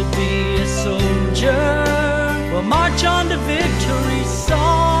 Chosen to be a soldier, we'll march on to victory's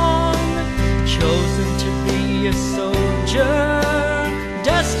song. Chosen to be a soldier,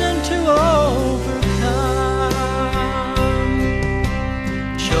 destined to overcome.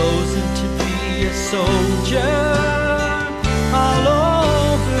 Chosen to be a soldier,